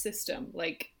smooth system.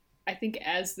 Like, I think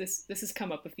as this has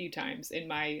come up a few times in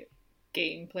my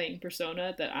game playing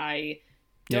persona, that I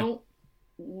don't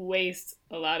waste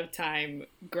a lot of time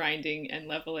grinding and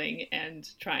leveling and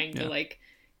trying to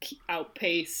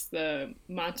outpace the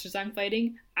monsters I'm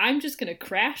fighting. I'm just gonna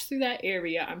crash through that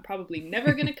area. I'm probably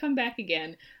never gonna come back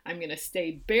again. I'm gonna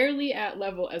stay barely at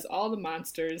level as all the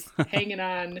monsters, hanging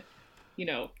on,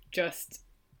 just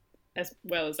as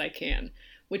well as I can,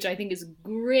 which I think is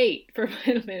great for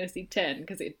Final Fantasy X,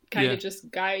 because it kind of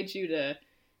just guides you to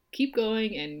keep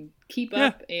going and keep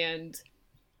up, and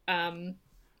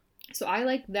so I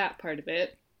like that part of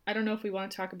it. I don't know if we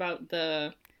want to talk about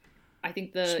the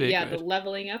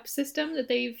leveling up system that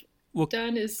they've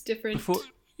done is different.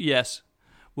 Yes,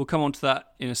 we'll come on to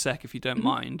that in a sec if you don't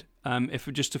mind. If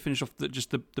we just to finish off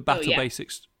the battle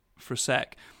basics for a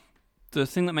sec. The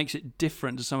thing that makes it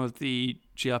different to some of the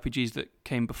JRPGs that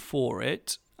came before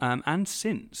it, and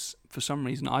since, for some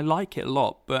reason, I like it a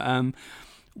lot, but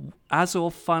as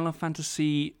of Final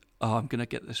Fantasy, I'm going to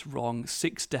get this wrong,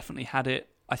 6 definitely had it.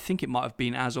 I think it might have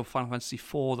been as of Final Fantasy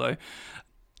 4, though.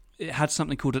 It had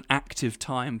something called an active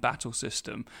time battle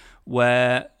system,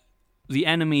 where the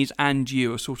enemies and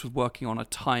you are sort of working on a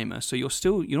timer, so you're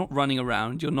not running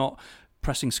around, you're not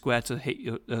pressing square to hit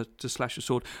to slash your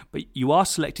sword, but you are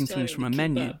selecting things from a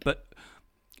menu.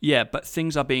 But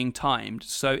things are being timed.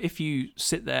 So if you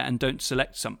sit there and don't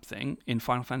select something in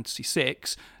Final Fantasy VI,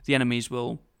 the enemies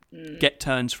will get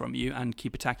turns from you and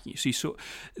keep attacking you. So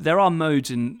there are modes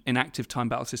in active time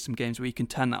battle system games where you can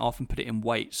turn that off and put it in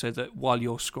wait, so that while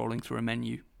you're scrolling through a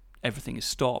menu, everything is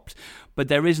stopped. But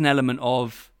there is an element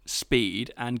of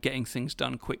speed and getting things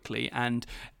done quickly, and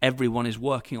everyone is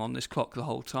working on this clock the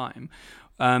whole time,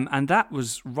 and that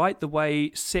was right the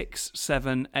way 6,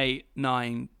 7, 8,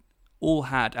 9 all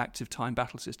had active time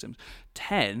battle systems.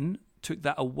 10 took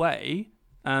that away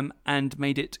and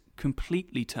made it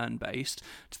completely turn-based,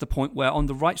 to the point where on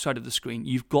the right side of the screen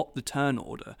you've got the turn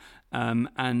order,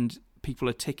 and people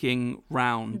are ticking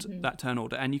round that turn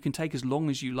order, and you can take as long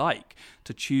as you like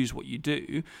to choose what you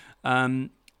do,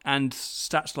 and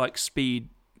stats like speed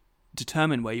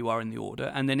determine where you are in the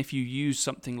order. And then if you use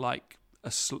something like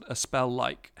a spell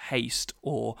like haste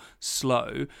or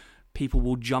slow, people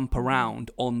will jump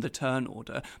around on the turn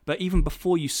order. But even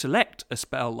before you select a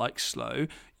spell like slow,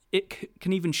 it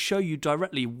can even show you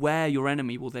directly where your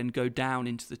enemy will then go down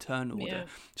into the turn order.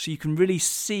 So you can really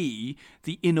see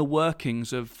the inner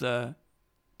workings of the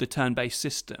turn-based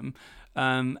system.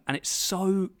 And it's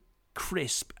so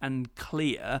crisp and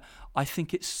clear. I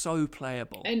think it's so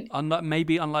playable. And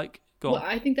unlike well,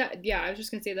 I think that, I was just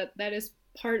going to say that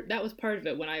was part of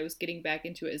it when I was getting back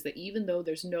into it, is that even though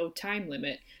there's no time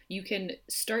limit, you can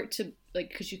start to, like,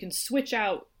 because you can switch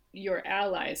out your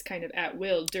allies kind of at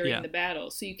will during the battle.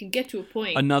 So you can get to a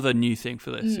point. Another new thing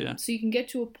for this, So you can get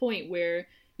to a point where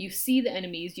you see the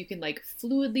enemies, you can like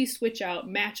fluidly switch out,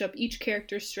 match up each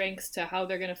character's strengths to how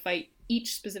they're going to fight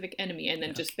each specific enemy, and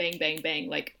then just bang, bang, bang,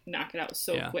 like knock it out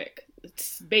so quick.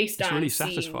 It's based on really seeing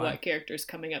satisfying. what character's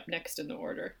coming up next in the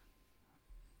order.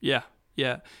 Yeah.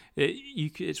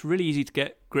 It's really easy to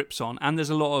get grips on, and there's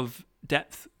a lot of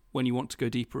depth when you want to go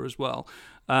deeper as well.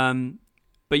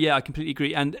 But yeah, I completely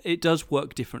agree, and it does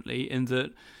work differently in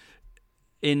that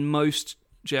in most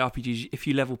JRPGs, if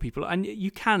you level people, and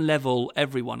you can level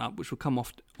everyone up, which we'll come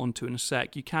onto in a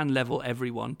sec, you can level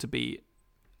everyone to be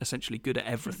essentially good at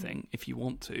everything if you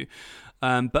want to.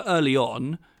 But early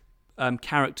on,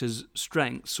 characters'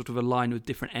 strengths sort of align with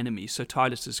different enemies. So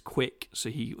Tidus is quick,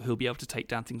 so he'll be able to take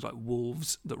down things like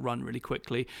wolves that run really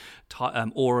quickly.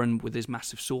 Auron, with his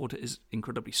massive sword, is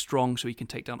incredibly strong, so he can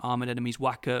take down armored enemies.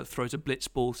 Wakka throws a blitz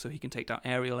ball, so he can take down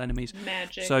aerial enemies.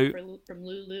 Magic from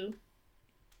Lulu.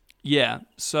 Yeah,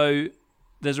 so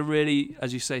there's a really,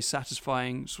 as you say,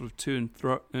 satisfying sort of to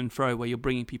and fro where you're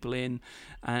bringing people in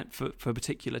for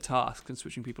particular tasks and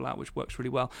switching people out, which works really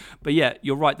well. But yeah,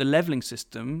 you're right, the leveling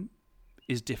system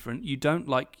is different. You don't,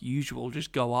 like usual,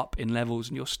 just go up in levels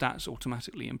and your stats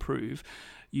automatically improve.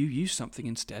 You use something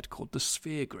instead called the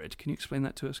sphere grid. Can you explain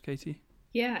that to us, Katie?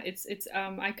 Yeah, it's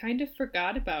I kind of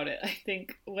forgot about it, I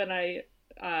think, when I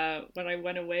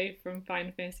went away from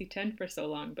Final Fantasy X for so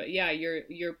long. But yeah,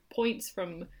 your points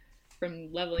from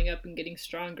leveling up and getting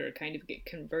stronger kind of get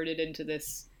converted into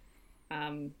this,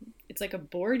 it's like a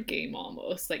board game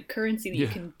almost, like currency that you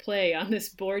can play on this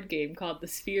board game called the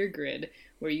Sphere Grid,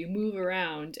 where you move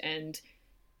around and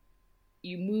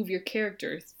you move your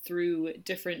character through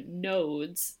different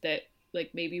nodes that, like,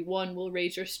 maybe one will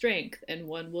raise your strength and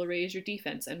one will raise your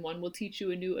defense and one will teach you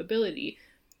a new ability.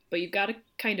 But you've got to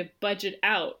kind of budget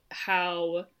out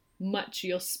how much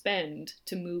you'll spend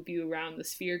to move you around the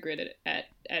sphere grid at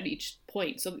each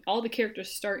point. So all the characters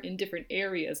start in different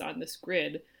areas on this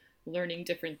grid, learning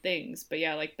different things. But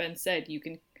yeah, like Ben said,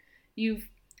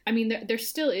 there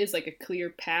still is like a clear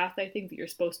path, I think, that you're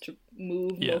supposed to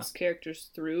move most characters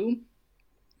through.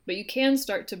 But you can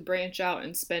start to branch out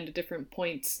and spend different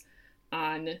points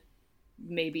on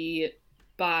maybe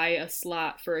buy a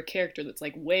slot for a character that's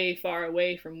like way far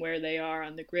away from where they are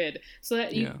on the grid, so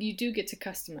that you do get to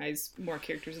customize more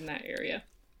characters in that area.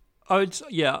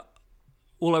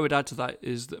 All I would add to that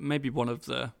is that maybe one of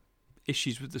the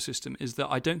issues with the system is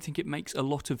that I don't think it makes a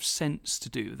lot of sense to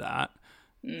do that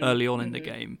early on in the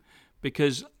game,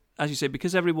 because, as you say,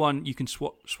 because everyone, you can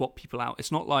swap people out.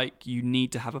 It's not like you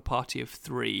need to have a party of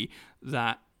 3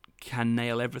 that can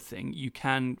nail everything. You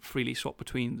can freely swap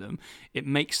between them. It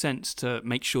makes sense to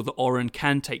make sure that Auron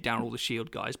can take down all the shield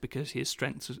guys because his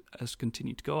strength has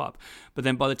continued to go up. But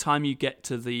then by the time you get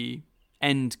to the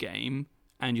end game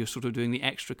and you're sort of doing the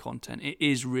extra content, it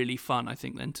is really fun, I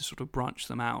think, then to sort of branch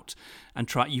them out and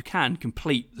try. You can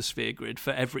complete the sphere grid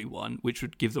for everyone, which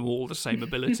would give them all the same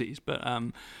abilities. But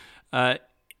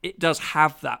it does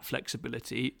have that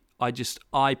flexibility.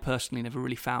 I personally never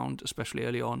really found, especially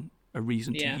early on, a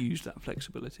reason to use that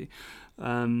flexibility.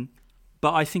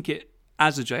 But I think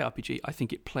as a JRPG, I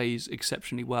think it plays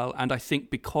exceptionally well. And I think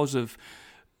because of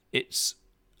its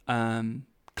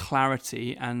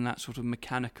clarity and that sort of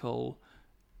mechanical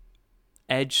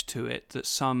edge to it that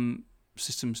some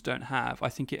systems don't have, I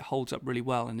think it holds up really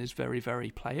well and is very, very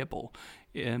playable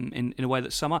in a way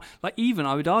that some are. Like, even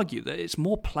I would argue that it's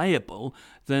more playable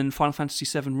than Final Fantasy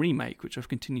VII Remake, which I've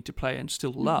continued to play and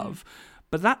still love.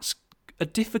 But that's a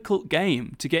difficult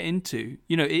game to get into.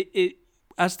 You know, it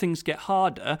as things get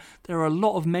harder, there are a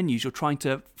lot of menus you're trying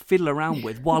to fiddle around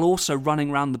with while also running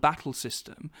around the battle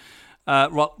system,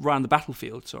 around the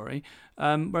battlefield. Sorry.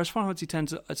 Whereas Final Fantasy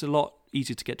X, it's a lot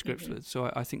easier to get to grips with.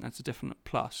 So I think that's a definite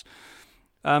plus.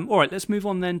 All right, let's move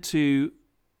on then to,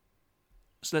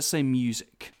 so let's say,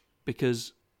 music,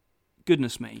 because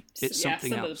goodness me, it's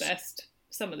something else.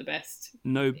 Some of the best.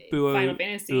 Nobuo Final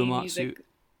Fantasy Uematsu. music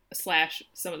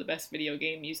 / some of the best video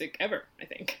game music ever, I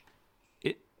think.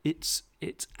 It's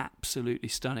absolutely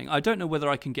stunning. I don't know whether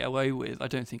I can get away with. I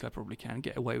don't think I probably can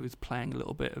get away with playing a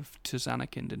little bit of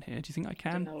Tizanakind in here. Do you think I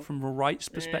can, from a rights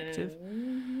perspective?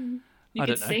 You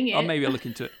could sing it. Or maybe I'll look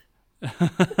into it.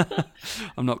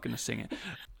 I'm not going to sing it,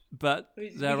 but there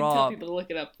you can are. tell people to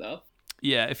look it up though.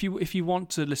 Yeah, if you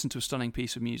want to listen to a stunning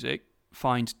piece of music,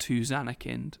 find To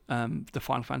Xanakind, the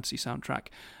Final Fantasy soundtrack.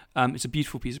 It's a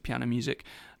beautiful piece of piano music.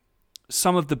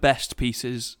 Some of the best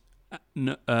pieces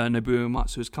Nobuo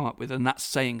Uematsu has come up with, and that's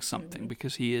saying something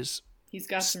because he's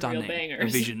got stunning, some real bangers.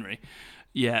 a visionary.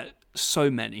 Yeah, so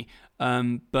many.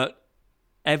 But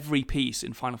every piece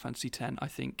in Final Fantasy X, I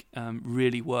think,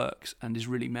 really works and is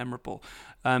really memorable.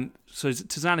 So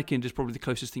Tizanakind is probably the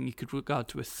closest thing you could regard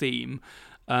to a theme.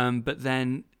 But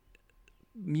then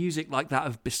music like that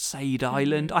of Besaid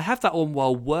Island, I have that on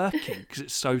while working because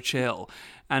it's so chill,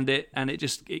 and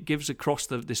it gives across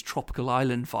this tropical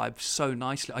island vibe so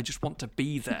nicely. I just want to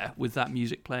be there with that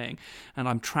music playing, and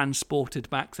I'm transported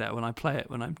back there when I play it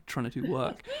when I'm trying to do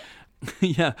work.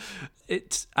 Yeah,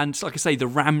 and like I say, the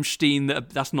Rammstein,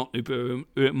 that's not Nobuo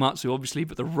Uematsu obviously,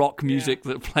 but the rock music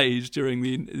that plays during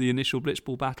the initial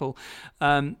Blitzball battle.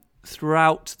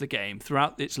 Throughout the game,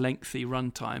 throughout its lengthy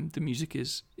runtime, the music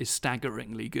is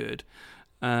staggeringly good.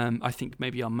 I think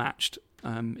maybe unmatched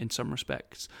in some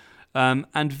respects.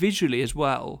 And visually as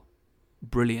well,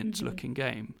 brilliant looking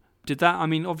game. Did that, I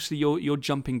mean, obviously you're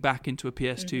jumping back into a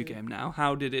PS2 game now.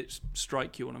 How did it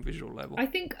strike you on a visual level? I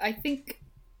think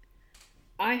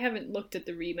I haven't looked at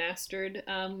the remastered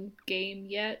game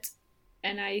yet,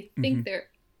 and I think there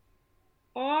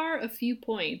are a few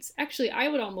points. Actually, I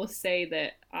would almost say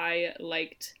that I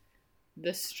liked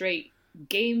the straight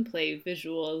gameplay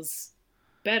visuals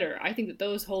better. I think that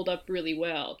those hold up really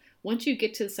well. Once you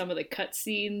get to some of the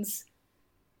cutscenes,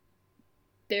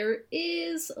 there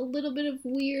is a little bit of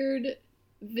weird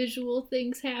visual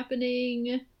things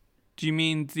happening. Do you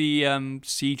mean the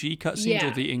CG cutscenes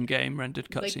or the in-game rendered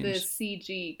cutscenes? Like the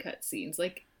CG cutscenes.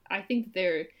 Like, I think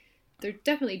they're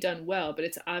definitely done well, but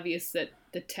it's obvious that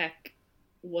the tech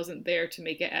wasn't there to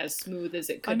make it as smooth as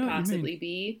it could possibly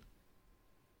be.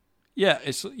 Yeah,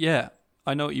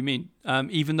 I know what you mean.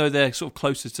 Even though they're sort of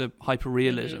closer to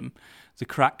hyperrealism, the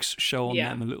cracks show on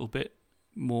them a little bit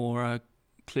more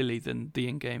clearly than the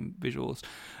in-game visuals.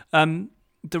 The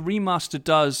remaster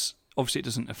does, obviously it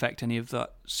doesn't affect any of the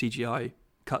CGI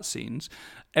cutscenes.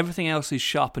 Everything else is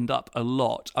sharpened up a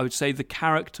lot. I would say the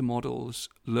character models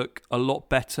look a lot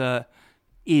better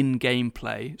in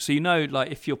gameplay. So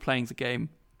like if you're playing the game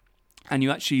and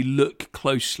you actually look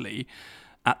closely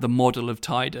at the model of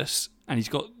Tidus, and he's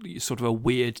got sort of a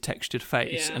weird textured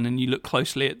face, and then you look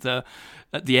closely at the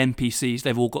NPCs,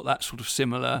 they've all got that sort of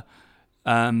similar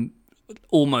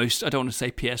almost, I don't want to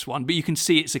say PS1, but you can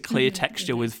see it's a clear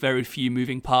texture with very few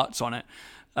moving parts on it.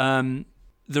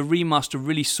 The remaster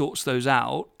really sorts those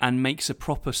out and makes a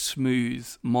proper smooth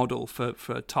model for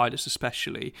Tidus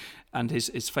especially, and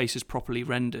his face is properly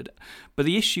rendered. But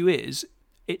the issue is,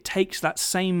 it takes that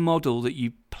same model that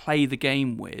you play the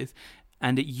game with,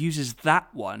 and it uses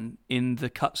that one in the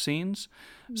cutscenes.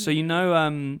 So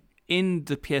in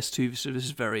the PS2, so this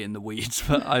is very in the weeds,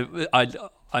 but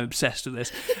I'm obsessed with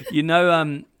this.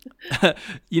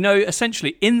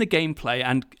 Essentially in the gameplay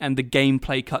and the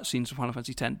gameplay cutscenes of Final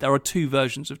Fantasy X, there are two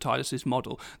versions of Tidus'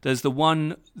 model. There's the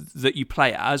one that you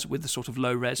play as with the sort of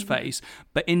low-res face,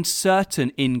 but in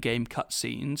certain in-game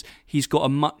cutscenes, he's got a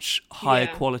much higher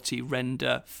quality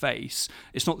render face.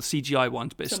 It's not the CGI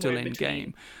ones, but it's still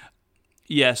in-game.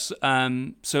 Yes,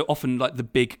 so often like the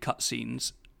big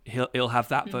cutscenes, he'll have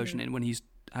that version in when he's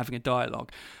having a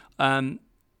dialogue.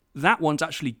 That one's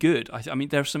actually good. I mean,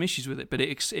 there are some issues with it, but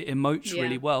it emotes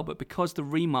really well. But because the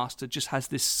remaster just has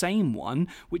this same one,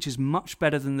 which is much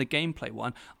better than the gameplay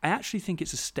one, I actually think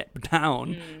it's a step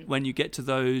down when you get to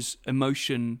those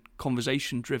emotion,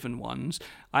 conversation-driven ones.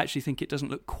 I actually think it doesn't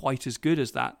look quite as good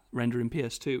as that render in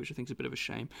PS2, which I think is a bit of a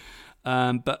shame.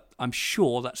 But I'm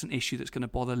sure that's an issue that's going to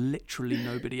bother literally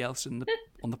nobody else on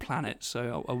the planet,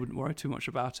 so I wouldn't worry too much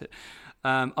about it.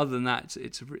 Other than that,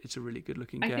 it's a really good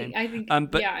looking game. I think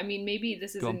I mean, maybe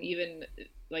this isn't even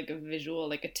like a visual,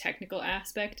 like a technical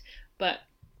aspect, but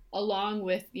along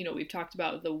with, we've talked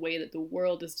about the way that the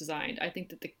world is designed, I think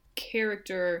that the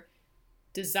character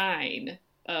design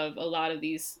of a lot of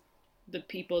the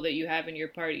people that you have in your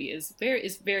party is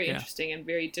very interesting and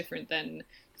very different than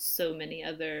so many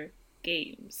other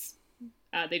games.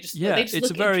 They just look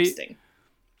interesting.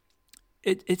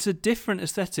 It's a different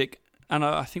aesthetic, and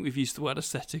I think we've used the word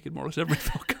aesthetic in more or less every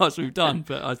podcast we've done,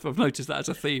 but I've noticed that as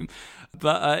a theme.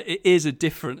 But it is a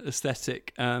different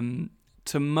aesthetic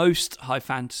to most high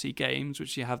fantasy games,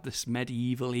 which you have this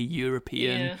medieval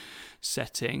European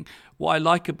setting. What I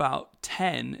like about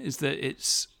 10 is that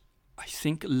it's, I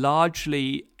think,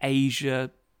 largely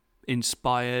Asia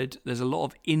inspired. There's a lot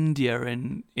of India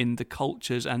in the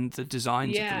cultures and the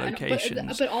designs of the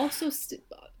locations. But also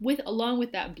along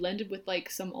with that, blended with like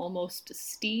some almost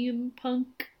steampunk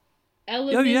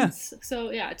elements. So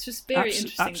it's just very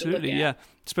interesting absolutely, to look at.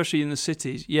 Especially in the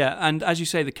cities. Yeah, and as you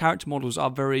say, the character models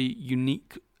are very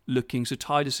unique looking. So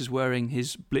Tidus is wearing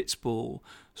his Blitzball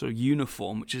sort of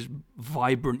uniform, which is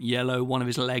vibrant yellow. One of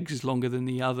his legs is longer than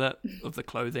the other of the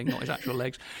clothing, not his actual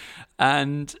legs.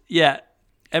 And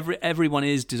everyone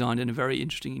is designed in a very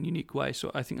interesting and unique way. So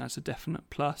I think that's a definite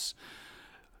plus.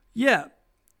 Yeah.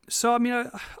 So, I mean,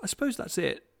 I suppose that's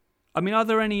it. I mean, are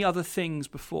there any other things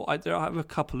before? I have a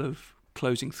couple of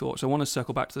closing thoughts. I want to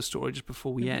circle back to the story just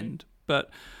before we end. But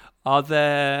are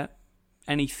there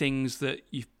any things that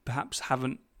you perhaps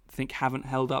haven't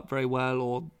held up very well,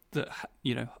 or that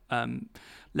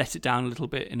let it down a little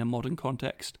bit in a modern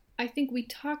context? I think we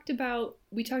talked about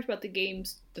the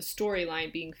game's the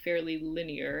storyline being fairly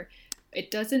linear.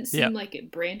 It doesn't seem like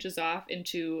it branches off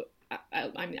into.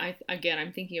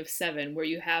 I'm thinking of 7, where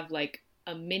you have like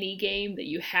a mini game that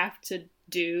you have to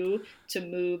do to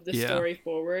move the story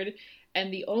forward.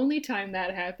 And the only time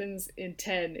that happens in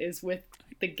 10 is with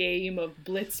the game of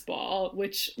Blitzball,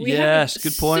 which we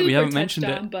good point. We haven't mentioned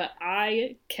it, but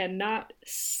I cannot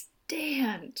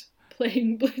stand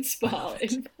playing Blitzball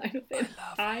in Final Fantasy.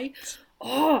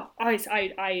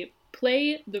 I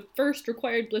play the first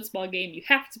required Blitzball game you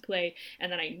have to play, and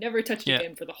then I never touch it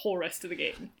again for the whole rest of the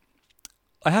game.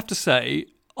 I have to say,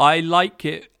 I like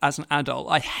it as an adult.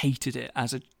 I hated it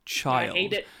as a child. I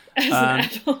hate it as an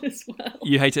adult as well.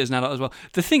 You hate it as an adult as well.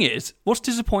 The thing is, what's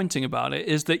disappointing about it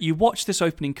is that you watch this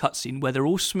opening cutscene where they're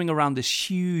all swimming around this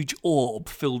huge orb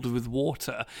filled with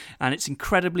water, and it's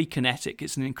incredibly kinetic.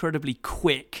 It's an incredibly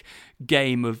quick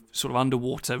game of sort of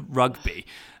underwater rugby.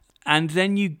 And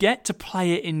then you get to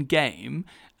play it in game,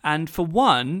 and for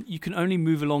one, you can only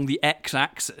move along the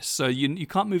x-axis, so you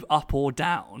can't move up or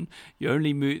down. You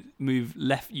only move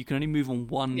left. You can only move on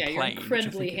one plane. Yeah, you're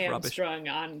incredibly hamstrung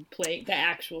on the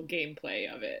actual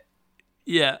gameplay of it.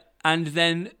 Yeah, and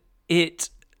then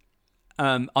it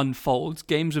unfolds.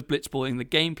 Games of Blitzball in the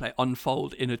gameplay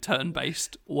unfold in a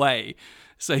turn-based way.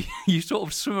 So you sort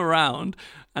of swim around,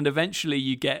 and eventually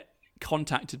you get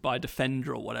contacted by a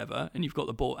defender or whatever, and you've got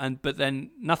the ball, but then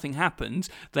nothing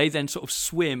happens. They then sort of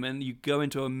swim, and you go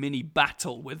into a mini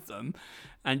battle with them,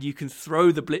 and you can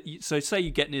throw the blitz. So say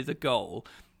you get near the goal,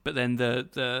 but then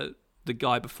the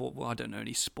guy before, well, I don't know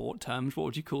any sport terms, what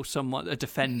would you call someone, a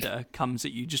defender comes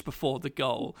at you just before the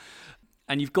goal,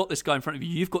 and you've got this guy in front of you,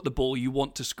 you've got the ball, you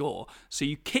want to score, so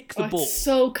you kick the ball. It's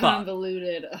so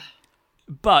convoluted.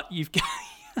 But you've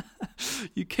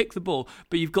you kick the ball,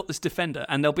 but you've got this defender,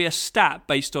 and there'll be a stat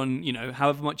based on,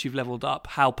 however much you've leveled up,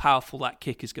 how powerful that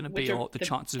kick is going to be, or the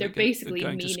chances of it going to score. They're basically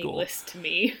meaningless to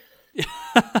me.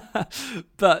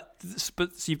 but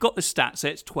so you've got the stat,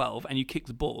 say it's 12, and you kick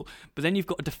the ball, but then you've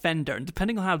got a defender, and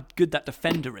depending on how good that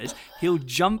defender is, he'll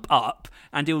jump up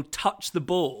and he'll touch the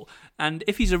ball, and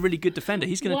if he's a really good defender,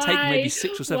 he's going to take maybe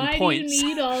 6 or 7 points. Why do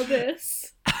you need all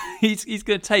this? He's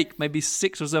going to take maybe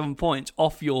 6 or 7 points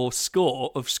off your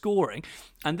score of scoring.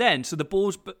 And then, so the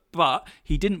ball's, but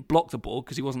he didn't block the ball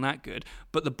because he wasn't that good,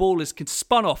 but the ball is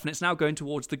spun off and it's now going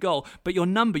towards the goal. But your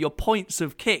points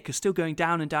of kick are still going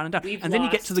down and down and down. And then you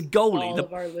get to the goalie. All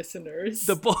of our listeners.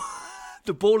 The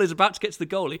ball is about to get to the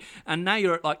goalie, and now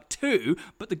you're at like 2,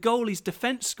 but the goalie's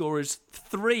defense score is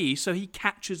 3, so he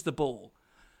catches the ball.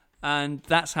 And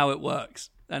that's how it works.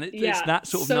 And it's that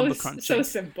sort of number crunching. So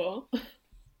simple.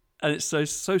 And it's so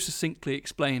succinctly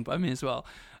explained by me as well.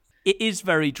 It is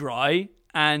very dry,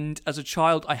 and as a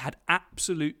child, I had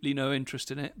absolutely no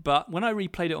interest in it. But when I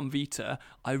replayed it on Vita,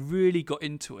 I really got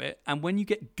into it. And when you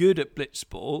get good at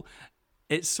Blitzball,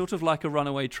 it's sort of like a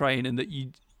runaway train in that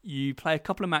you play a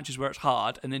couple of matches where it's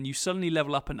hard, and then you suddenly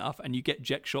level up enough, and you get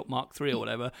Jet Shot Mark III or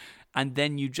whatever, and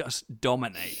then you just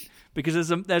dominate. Because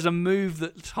there's a move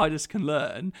that Tidus can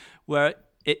learn where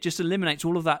it just eliminates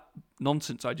all of that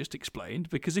nonsense I just explained,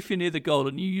 because if you're near the goal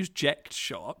and you use Jet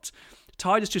Shot,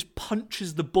 Tidus just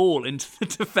punches the ball into the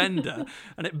defender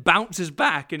and it bounces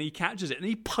back and he catches it, and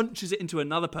he punches it into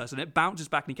another person, it bounces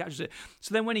back and he catches it.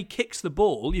 So then when he kicks the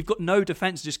ball, you've got no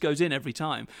defense, it just goes in every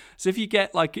time. So if you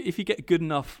get good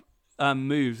enough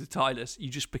moves with Tidus, you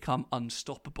just become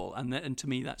unstoppable, and to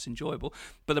me that's enjoyable.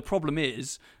 But the problem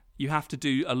is, you have to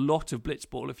do a lot of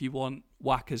Blitzball if you want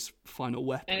Wakka's final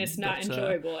weapon. And it's not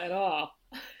enjoyable at all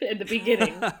in the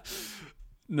beginning.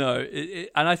 No,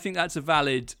 and I think that's a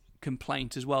valid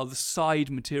complaint as well. The side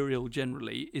material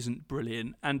generally isn't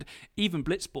brilliant, and even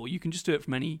Blitzball, you can just do it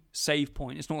from any save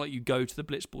point. It's not like you go to the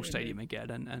Blitzball stadium again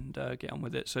and get on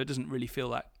with it, so it doesn't really feel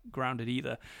that grounded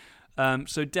either.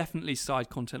 So definitely side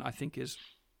content, I think, is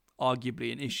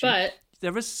arguably an issue. But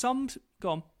there is some... Go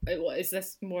on. Is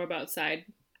this more about side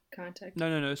content?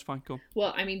 No, it's fine. Go on.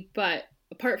 Well, I mean, but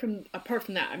apart from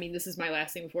that, I mean, this is my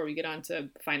last thing before we get on to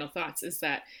final thoughts, is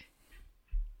that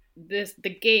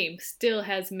the game still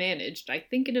has managed, I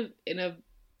think, in a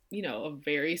a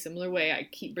very similar way. I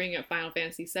keep bringing up Final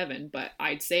Fantasy VII, but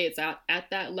I'd say it's at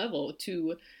that level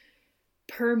to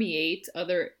permeate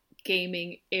other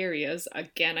gaming areas.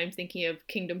 Again, I'm thinking of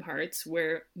Kingdom Hearts,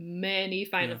 where many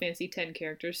Final Fantasy X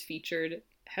characters featured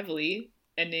heavily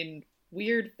and in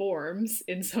weird forms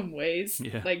in some ways.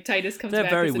 Yeah. Like Tidus comes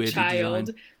back as a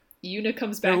child. Yuna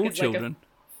comes back as children. Like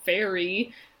a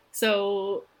fairy.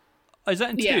 So is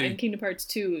that in 2? Yeah, in Kingdom Hearts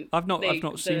 2. I've not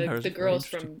seen her. The girls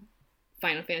from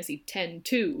Final Fantasy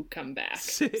X-2 come back.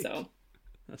 Sick. So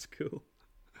that's cool.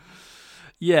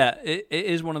 Yeah, it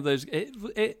is one of those.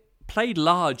 It played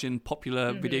large in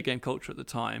popular video game culture at the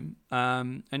time,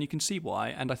 and you can see why.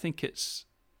 And I think it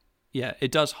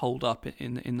does hold up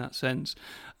in that sense.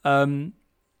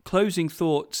 Closing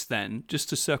thoughts then, just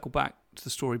to circle back to the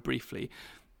story briefly.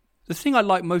 The thing I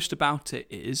like most about it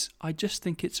is I just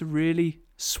think it's a really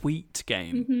sweet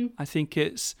game. I think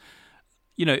it's,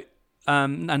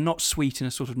 and not sweet in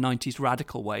a sort of 90s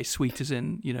radical way, sweet as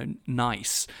in,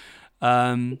 nice.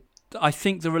 I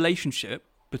think the relationship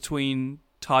between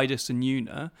Tidus and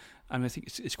Yuna, and I think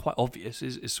it's quite obvious,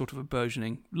 is sort of a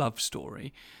burgeoning love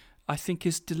story, I think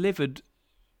is delivered,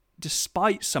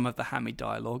 despite some of the hammy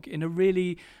dialogue, in a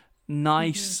really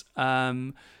nice,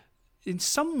 in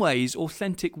some ways,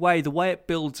 authentic way. The way it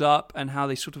builds up and how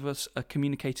they sort of are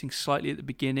communicating slightly at the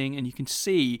beginning, and you can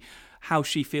see how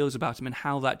she feels about him and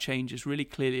how that changes really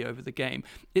clearly over the game.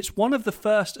 It's one of the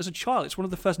first, as a child, it's one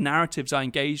of the first narratives I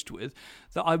engaged with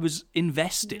that I was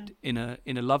invested in a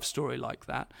love story like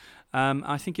that.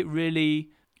 I think it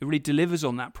really delivers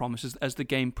on that promise as the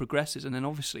game progresses. And then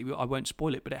obviously, I won't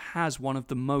spoil it, but it has one of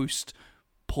the most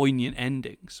poignant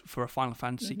endings for a Final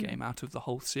Fantasy game out of the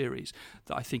whole series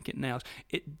that I think it nails.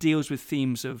 It deals with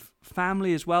themes of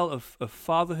family as well, of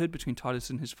fatherhood between Tidus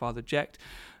and his father Jecht,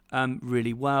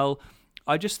 really well.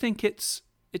 I just think it's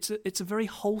a very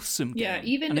wholesome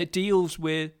game, and it deals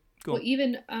with.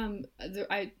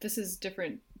 This is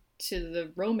different to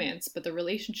the romance, but the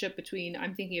relationship between,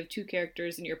 I'm thinking of two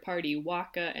characters in your party,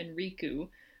 Wakka and Riku.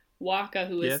 Wakka,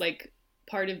 who is like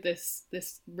part of this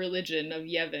religion of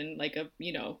Yevon, like a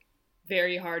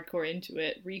very hardcore into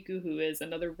it. Riku, who is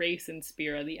another race in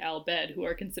Spira, the Al Bhed, who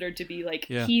are considered to be like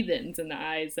heathens in the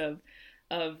eyes of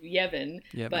Yevon,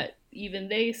 but even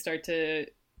they start to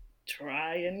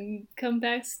try and come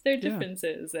past their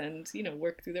differences and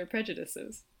work through their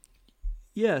prejudices.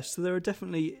 So there are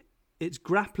definitely, it's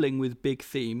grappling with big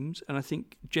themes, and I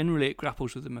think generally it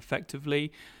grapples with them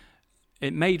effectively.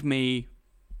 It made me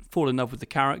fall in love with the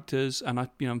characters, and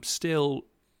I'm still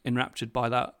enraptured by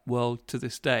that world to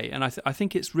this day. And I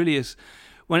think it's really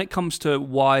when it comes to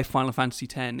why Final Fantasy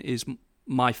X is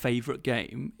my favourite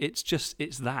game, it's just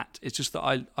that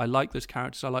I like those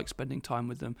characters. I like spending time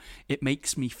with them. It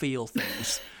makes me feel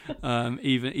things,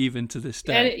 even to this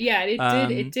day.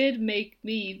 And it did make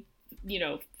me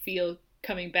feel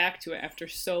coming back to it after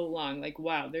so long, like,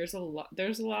 wow, there's a lot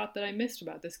that I missed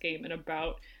about this game, and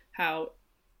about how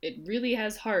it really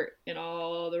has heart in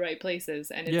all the right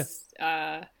places, and it's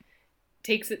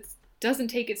doesn't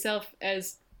take itself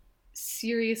as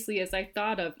seriously as I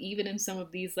thought of, even in some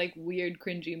of these like weird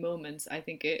cringy moments. I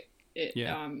think it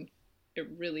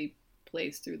really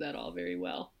plays through that all very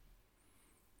well.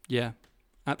 Yeah,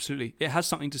 absolutely. It has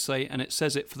something to say, and it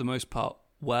says it for the most part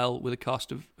well, with a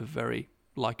cast of very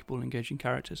likable, engaging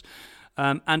characters.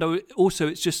 And also,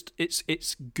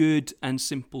 it's good and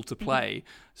simple to play.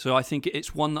 So I think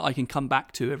it's one that I can come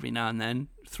back to every now and then,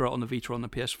 throw it on the Vita or on the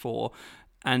PS4,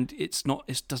 and it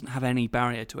doesn't have any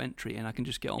barrier to entry, and I can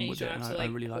just get on with it. And I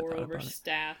really like that about it.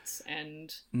 Stats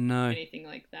and anything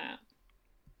like that.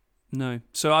 No.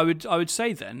 So I would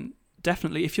say then,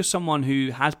 definitely, if you're someone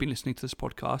who has been listening to this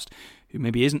podcast, who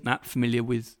maybe isn't that familiar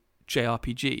with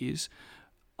JRPGs,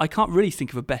 I can't really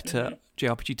think of a better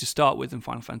JRPG to start with than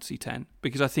Final Fantasy X,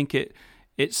 because I think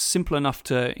it's simple enough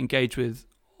to engage with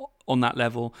on that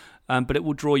level, but it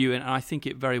will draw you in, and I think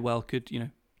it very well could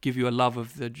give you a love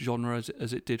of the genre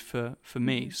as it did for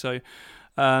me. So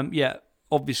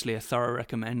obviously a thorough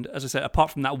recommend. As I said,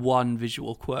 apart from that one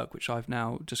visual quirk, which I've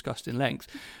now discussed in length,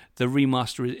 the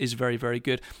remaster is very, very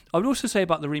good. I would also say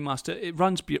about the remaster, it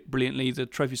runs brilliantly. The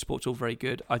trophy support's all very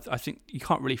good. I think you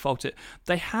can't really fault it.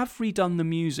 They have redone the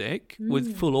music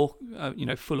with full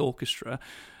orchestra,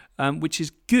 which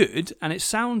is good, and it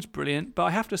sounds brilliant. But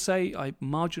I have to say, I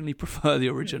marginally prefer the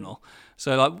original.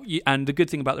 So, and the good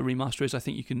thing about the remaster is I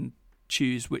think you can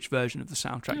choose which version of the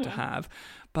soundtrack to have,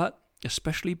 but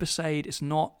especially Besaid,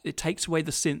 it takes away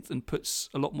the synth and puts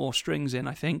a lot more strings in,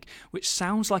 I think, which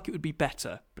sounds like it would be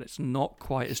better, but it's not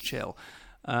quite as chill.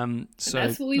 So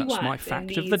that's what we want my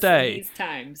fact of the day. These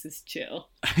times is chill.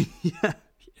 Yeah,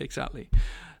 exactly.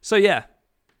 So yeah,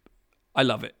 I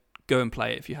love it. Go and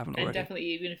play it if you haven't already. And definitely,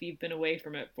 even if you've been away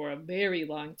from it for a very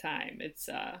long time, it's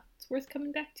worth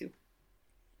coming back to.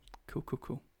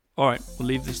 Cool. All right, we'll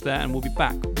leave this there and we'll be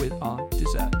back with our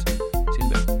dessert. See you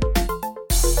in a bit.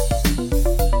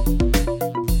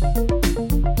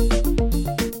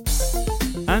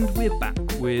 And we're back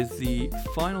with the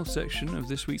final section of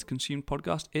this week's Consumed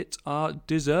podcast. It's our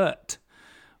dessert,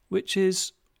 which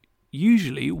is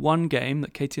usually one game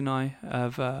that Katie and I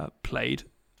have played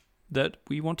that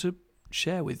we want to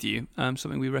share with you,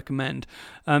 something we recommend.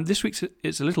 This week's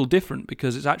it's a little different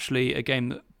because it's actually a game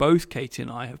that both Katie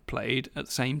and I have played at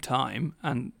the same time,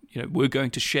 and we're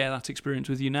going to share that experience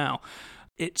with you now.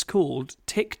 It's called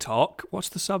TikTok. What's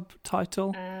the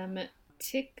subtitle?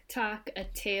 TikTok, A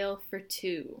Tale for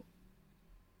Two.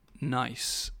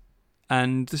 Nice.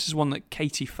 And this is one that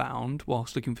Katie found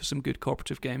whilst looking for some good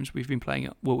cooperative games. We've been playing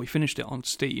it. Well, we finished it on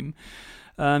Steam.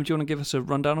 Do you want to give us a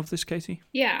rundown of this, Katie?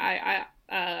 Yeah,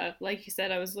 I like you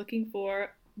said, I was looking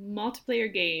for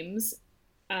multiplayer games,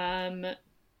 but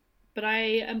I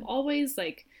am always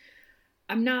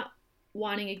I'm not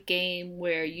wanting a game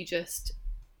where you just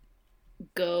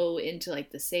go into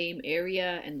the same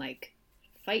area and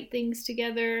fight things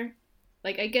together.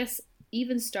 I guess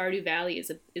even Stardew Valley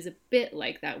is a bit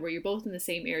like that, where you're both in the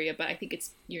same area, but I think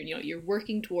it's you're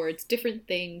working towards different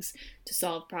things to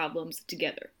solve problems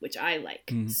together, which I like.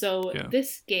 Mm-hmm. So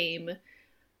This game,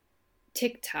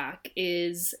 TikTok,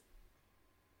 is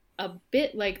a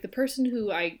bit like the person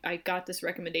who I got this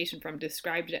recommendation from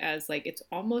described it as it's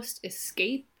almost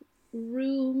escape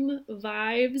room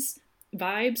vibes,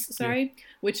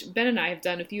 which Ben and I have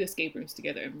done a few escape rooms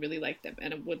together and really like them,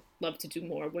 and I would love to do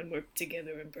more when we're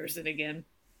together in person again.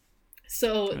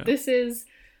 So This is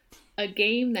a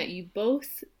game that you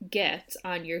both get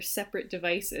on your separate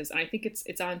devices, and I think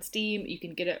it's on Steam. You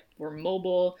can get it for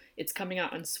mobile. It's coming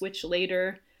out on Switch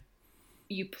later.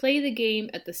 You play the game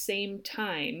at the same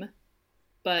time,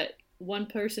 but one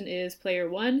person is player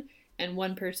 1 and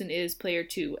one person is player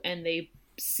 2, and they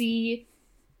see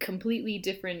completely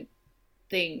different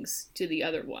things to the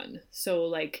other one.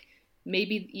 So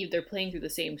maybe they're playing through the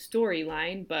same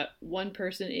storyline, but one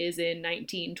person is in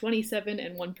 1927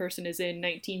 and one person is in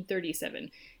 1937,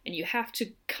 and you have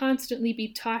to constantly be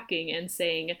talking and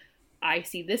saying, I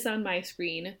see this on my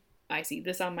screen, I see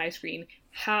this on my screen.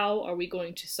 How are we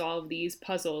going to solve these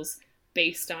puzzles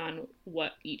based on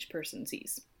what each person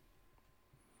sees?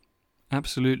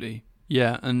 Absolutely.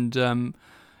 Yeah, and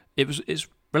it's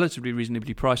relatively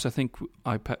reasonably priced. I think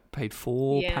I paid £4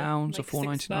 or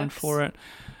 $4.99 for it.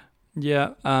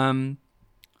 Yeah. I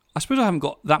suppose I haven't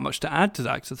got that much to add to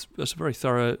that because that's a very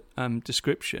thorough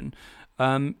description.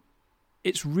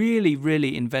 It's really,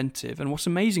 really inventive. And what's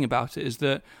amazing about it is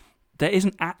that there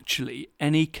isn't actually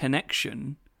any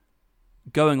connection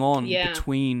going on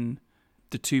between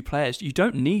the two players. You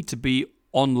don't need to be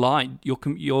online.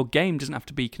 Your game doesn't have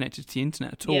to be connected to the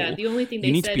internet at all. Yeah, the only thing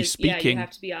they said is you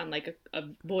have to be on a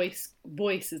voice.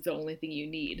 Voice is the only thing you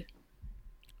need.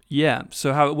 Yeah,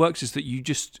 so how it works is that you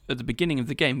just, at the beginning of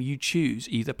the game, you choose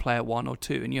either player 1 or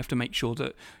 2, and you have to make sure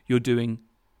that you're doing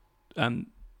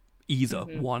either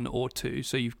 1 or 2,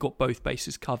 so you've got both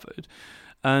bases covered.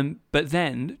 But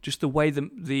then, just the way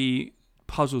the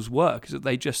puzzles work is that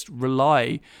they just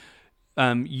rely...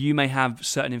 you may have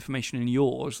certain information in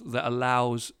yours that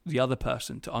allows the other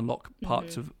person to unlock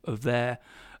parts of their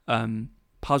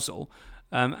puzzle,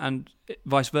 and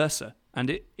vice versa.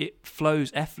 And it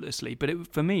flows effortlessly.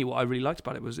 But for me, what I really liked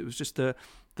about it was just the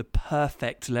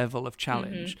perfect level of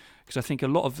challenge. Because I think a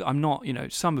lot of...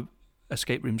 some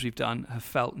escape rooms we've done have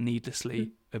felt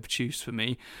needlessly obtuse for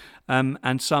me.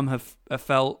 And some have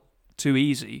felt too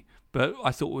easy. But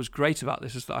I thought what was great about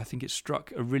this is that I think it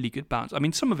struck a really good balance. I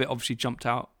mean, some of it obviously jumped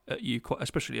out at you,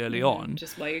 especially early on.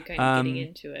 Just while you're kind of getting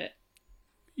into it.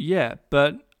 Yeah,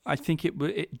 but I think it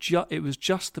was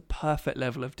just the perfect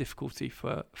level of difficulty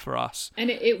for us. And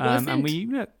it wasn't... and we...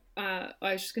 I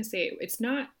was just going to say, it's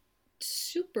not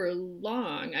super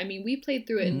long. I mean, we played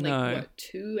through it in No.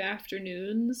 2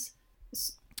 afternoons.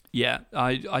 Yeah,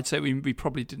 I'd say we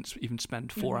probably didn't even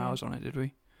spend 4 hours on it, did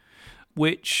we?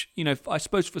 Which, I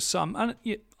suppose for some, and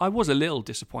I was a little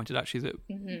disappointed actually that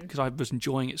because I was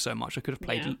enjoying it so much, I could have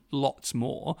played lots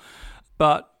more.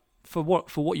 But for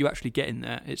what you actually get in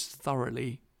there, it's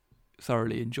thoroughly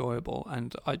enjoyable,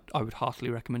 and I would heartily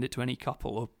recommend it to any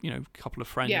couple or couple of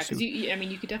friends. Yeah, because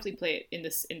you could definitely play it in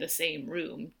the same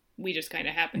room. We just kind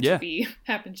of happen to be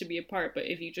apart. But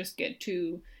if you just get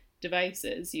 2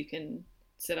 devices, you can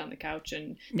sit on the couch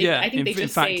and I think they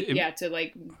just say to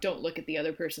like don't look at the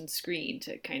other person's screen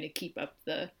to kind of keep up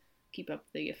the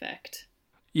effect.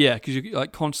 Yeah, because you're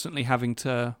like constantly having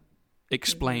to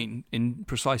explain in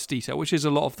precise detail, which is a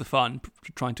lot of the fun,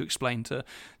 trying to explain to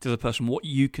the other person what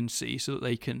you can see so that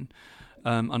they can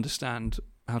understand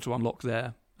how to unlock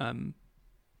their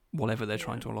whatever they're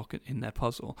trying to unlock in their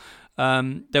puzzle.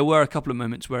 There were a couple of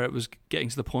moments where it was getting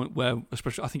to the point where,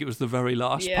 especially I think it was the very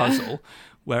last puzzle,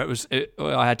 where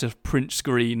I had to print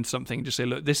screen something and just say,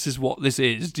 look, this is what this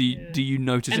is. Do you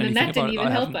notice anything about it? And that didn't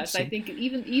even help us. I think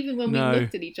even when we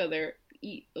looked at each other,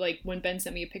 like when Ben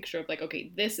sent me a picture of like, okay,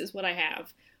 this is what I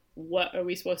have. What are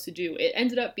we supposed to do? It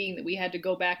ended up being that we had to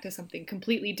go back to something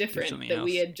completely different that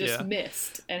we had just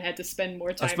missed and had to spend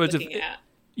more time looking at.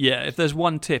 Yeah, if there's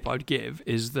one tip I'd give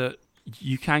is that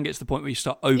you can get to the point where you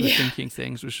start overthinking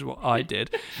things, which is what I did.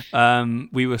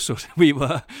 We were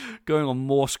going on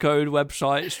Morse code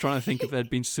websites trying to think if there'd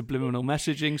been subliminal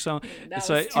messaging. So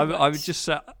I would just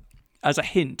say, as a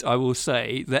hint, I will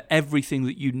say that everything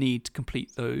that you need to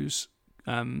complete those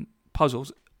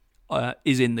puzzles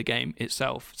is in the game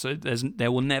itself. So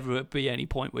there will never be any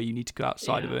point where you need to go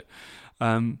outside of it.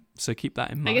 So keep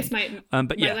that in mind. I guess my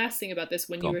last thing about this,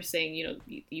 when you were saying,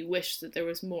 you wish that there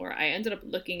was more, I ended up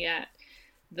looking at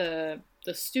the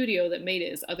studio that made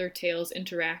it is Other Tales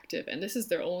Interactive, and this is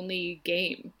their only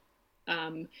game.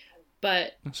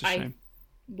 But I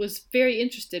was very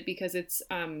interested because it's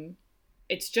 2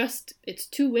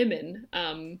 women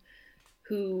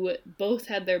who both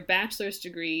had their bachelor's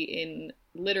degree in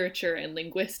literature and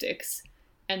linguistics,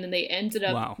 and then they ended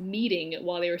up meeting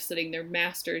while they were studying their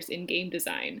master's in game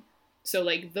design. So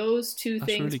like those 2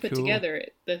 things really put together,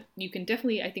 you can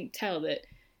definitely, I think, tell that,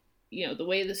 the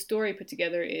way the story put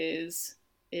together is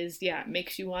it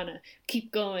makes you want to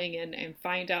keep going and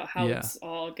find out how it's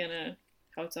all gonna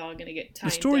get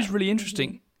timed. The story's down. really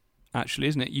interesting. Actually,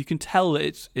 isn't it? You can tell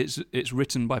that it's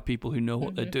written by people who know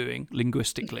what they're doing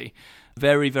linguistically.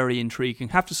 Very, very intriguing.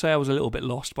 Have to say, I was a little bit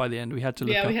lost by the end. We had to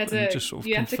look up and just sort of confirm.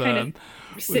 You have to kind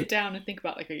of sit down and think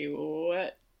about like, okay,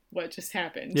 what just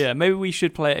happened? Yeah, maybe we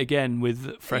should play it again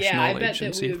with fresh knowledge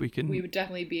and see if we can. We would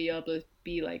definitely be able to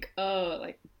be like, oh,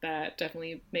 like that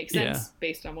definitely makes sense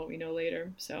based on what we know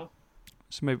later. So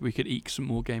maybe we could eke some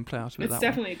more gameplay out of it. It's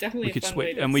definitely a fun way to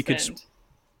spend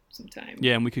some time.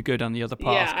 Yeah, and we could go down the other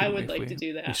path. Yeah, I would like to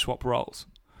do that. We swap roles.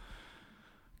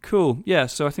 Cool. Yeah,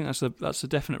 so I think that's a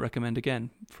definite recommend again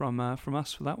from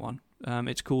us for that one.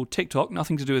 It's called TikTok.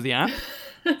 Nothing to do with the app.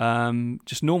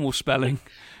 Just normal spelling.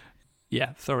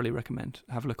 Yeah, thoroughly recommend.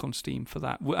 Have a look on Steam for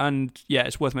that. And yeah,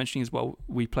 it's worth mentioning as well.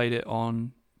 We played it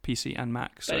on PC and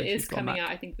Mac. So but it is coming out.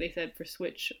 I think they said for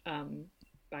Switch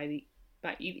by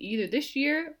either this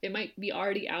year. It might be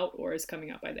already out or is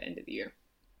coming out by the end of the year.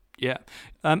 Yeah.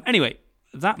 Anyway,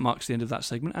 that marks the end of that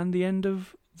segment and the end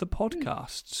of the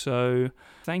podcast. So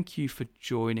thank you for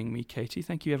joining me, Katie.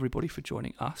 Thank you, everybody, for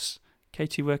joining us.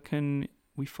 Katie, where can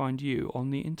we find you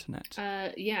on the internet?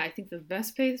 I think the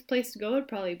best place to go would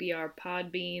probably be our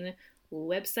Podbean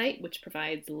website, which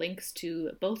provides links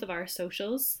to both of our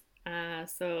socials.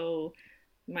 So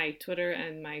my Twitter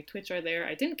and my Twitch are there.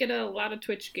 I didn't get a lot of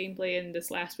Twitch gameplay in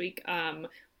this last week.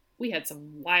 We had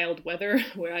some wild weather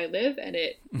where I live, and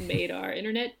it made our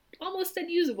internet almost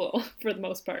unusable for the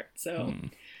most part. So,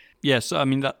 so I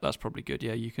mean that's probably good.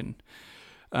 Yeah, you can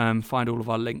find all of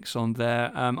our links on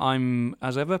there. I'm,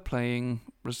 as ever, playing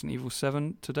Resident Evil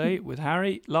 7 today with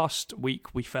Harry. Last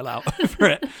week we fell out over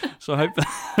it, so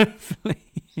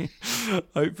hopefully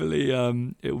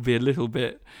it will be a little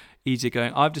bit easier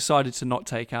going. I've decided to not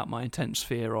take out my intense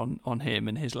fear on him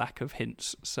and his lack of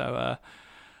hints. So.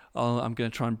 I'm going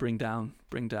to try and bring down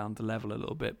the level a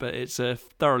little bit, but it's a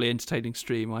thoroughly entertaining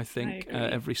stream, I think,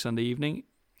 every Sunday evening.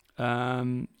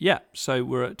 So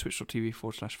we're at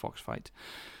twitch.tv/foxfight.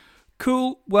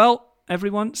 Cool. Well,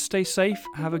 everyone, stay safe,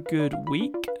 have a good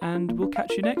week, and we'll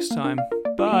catch you next time.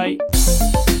 Bye.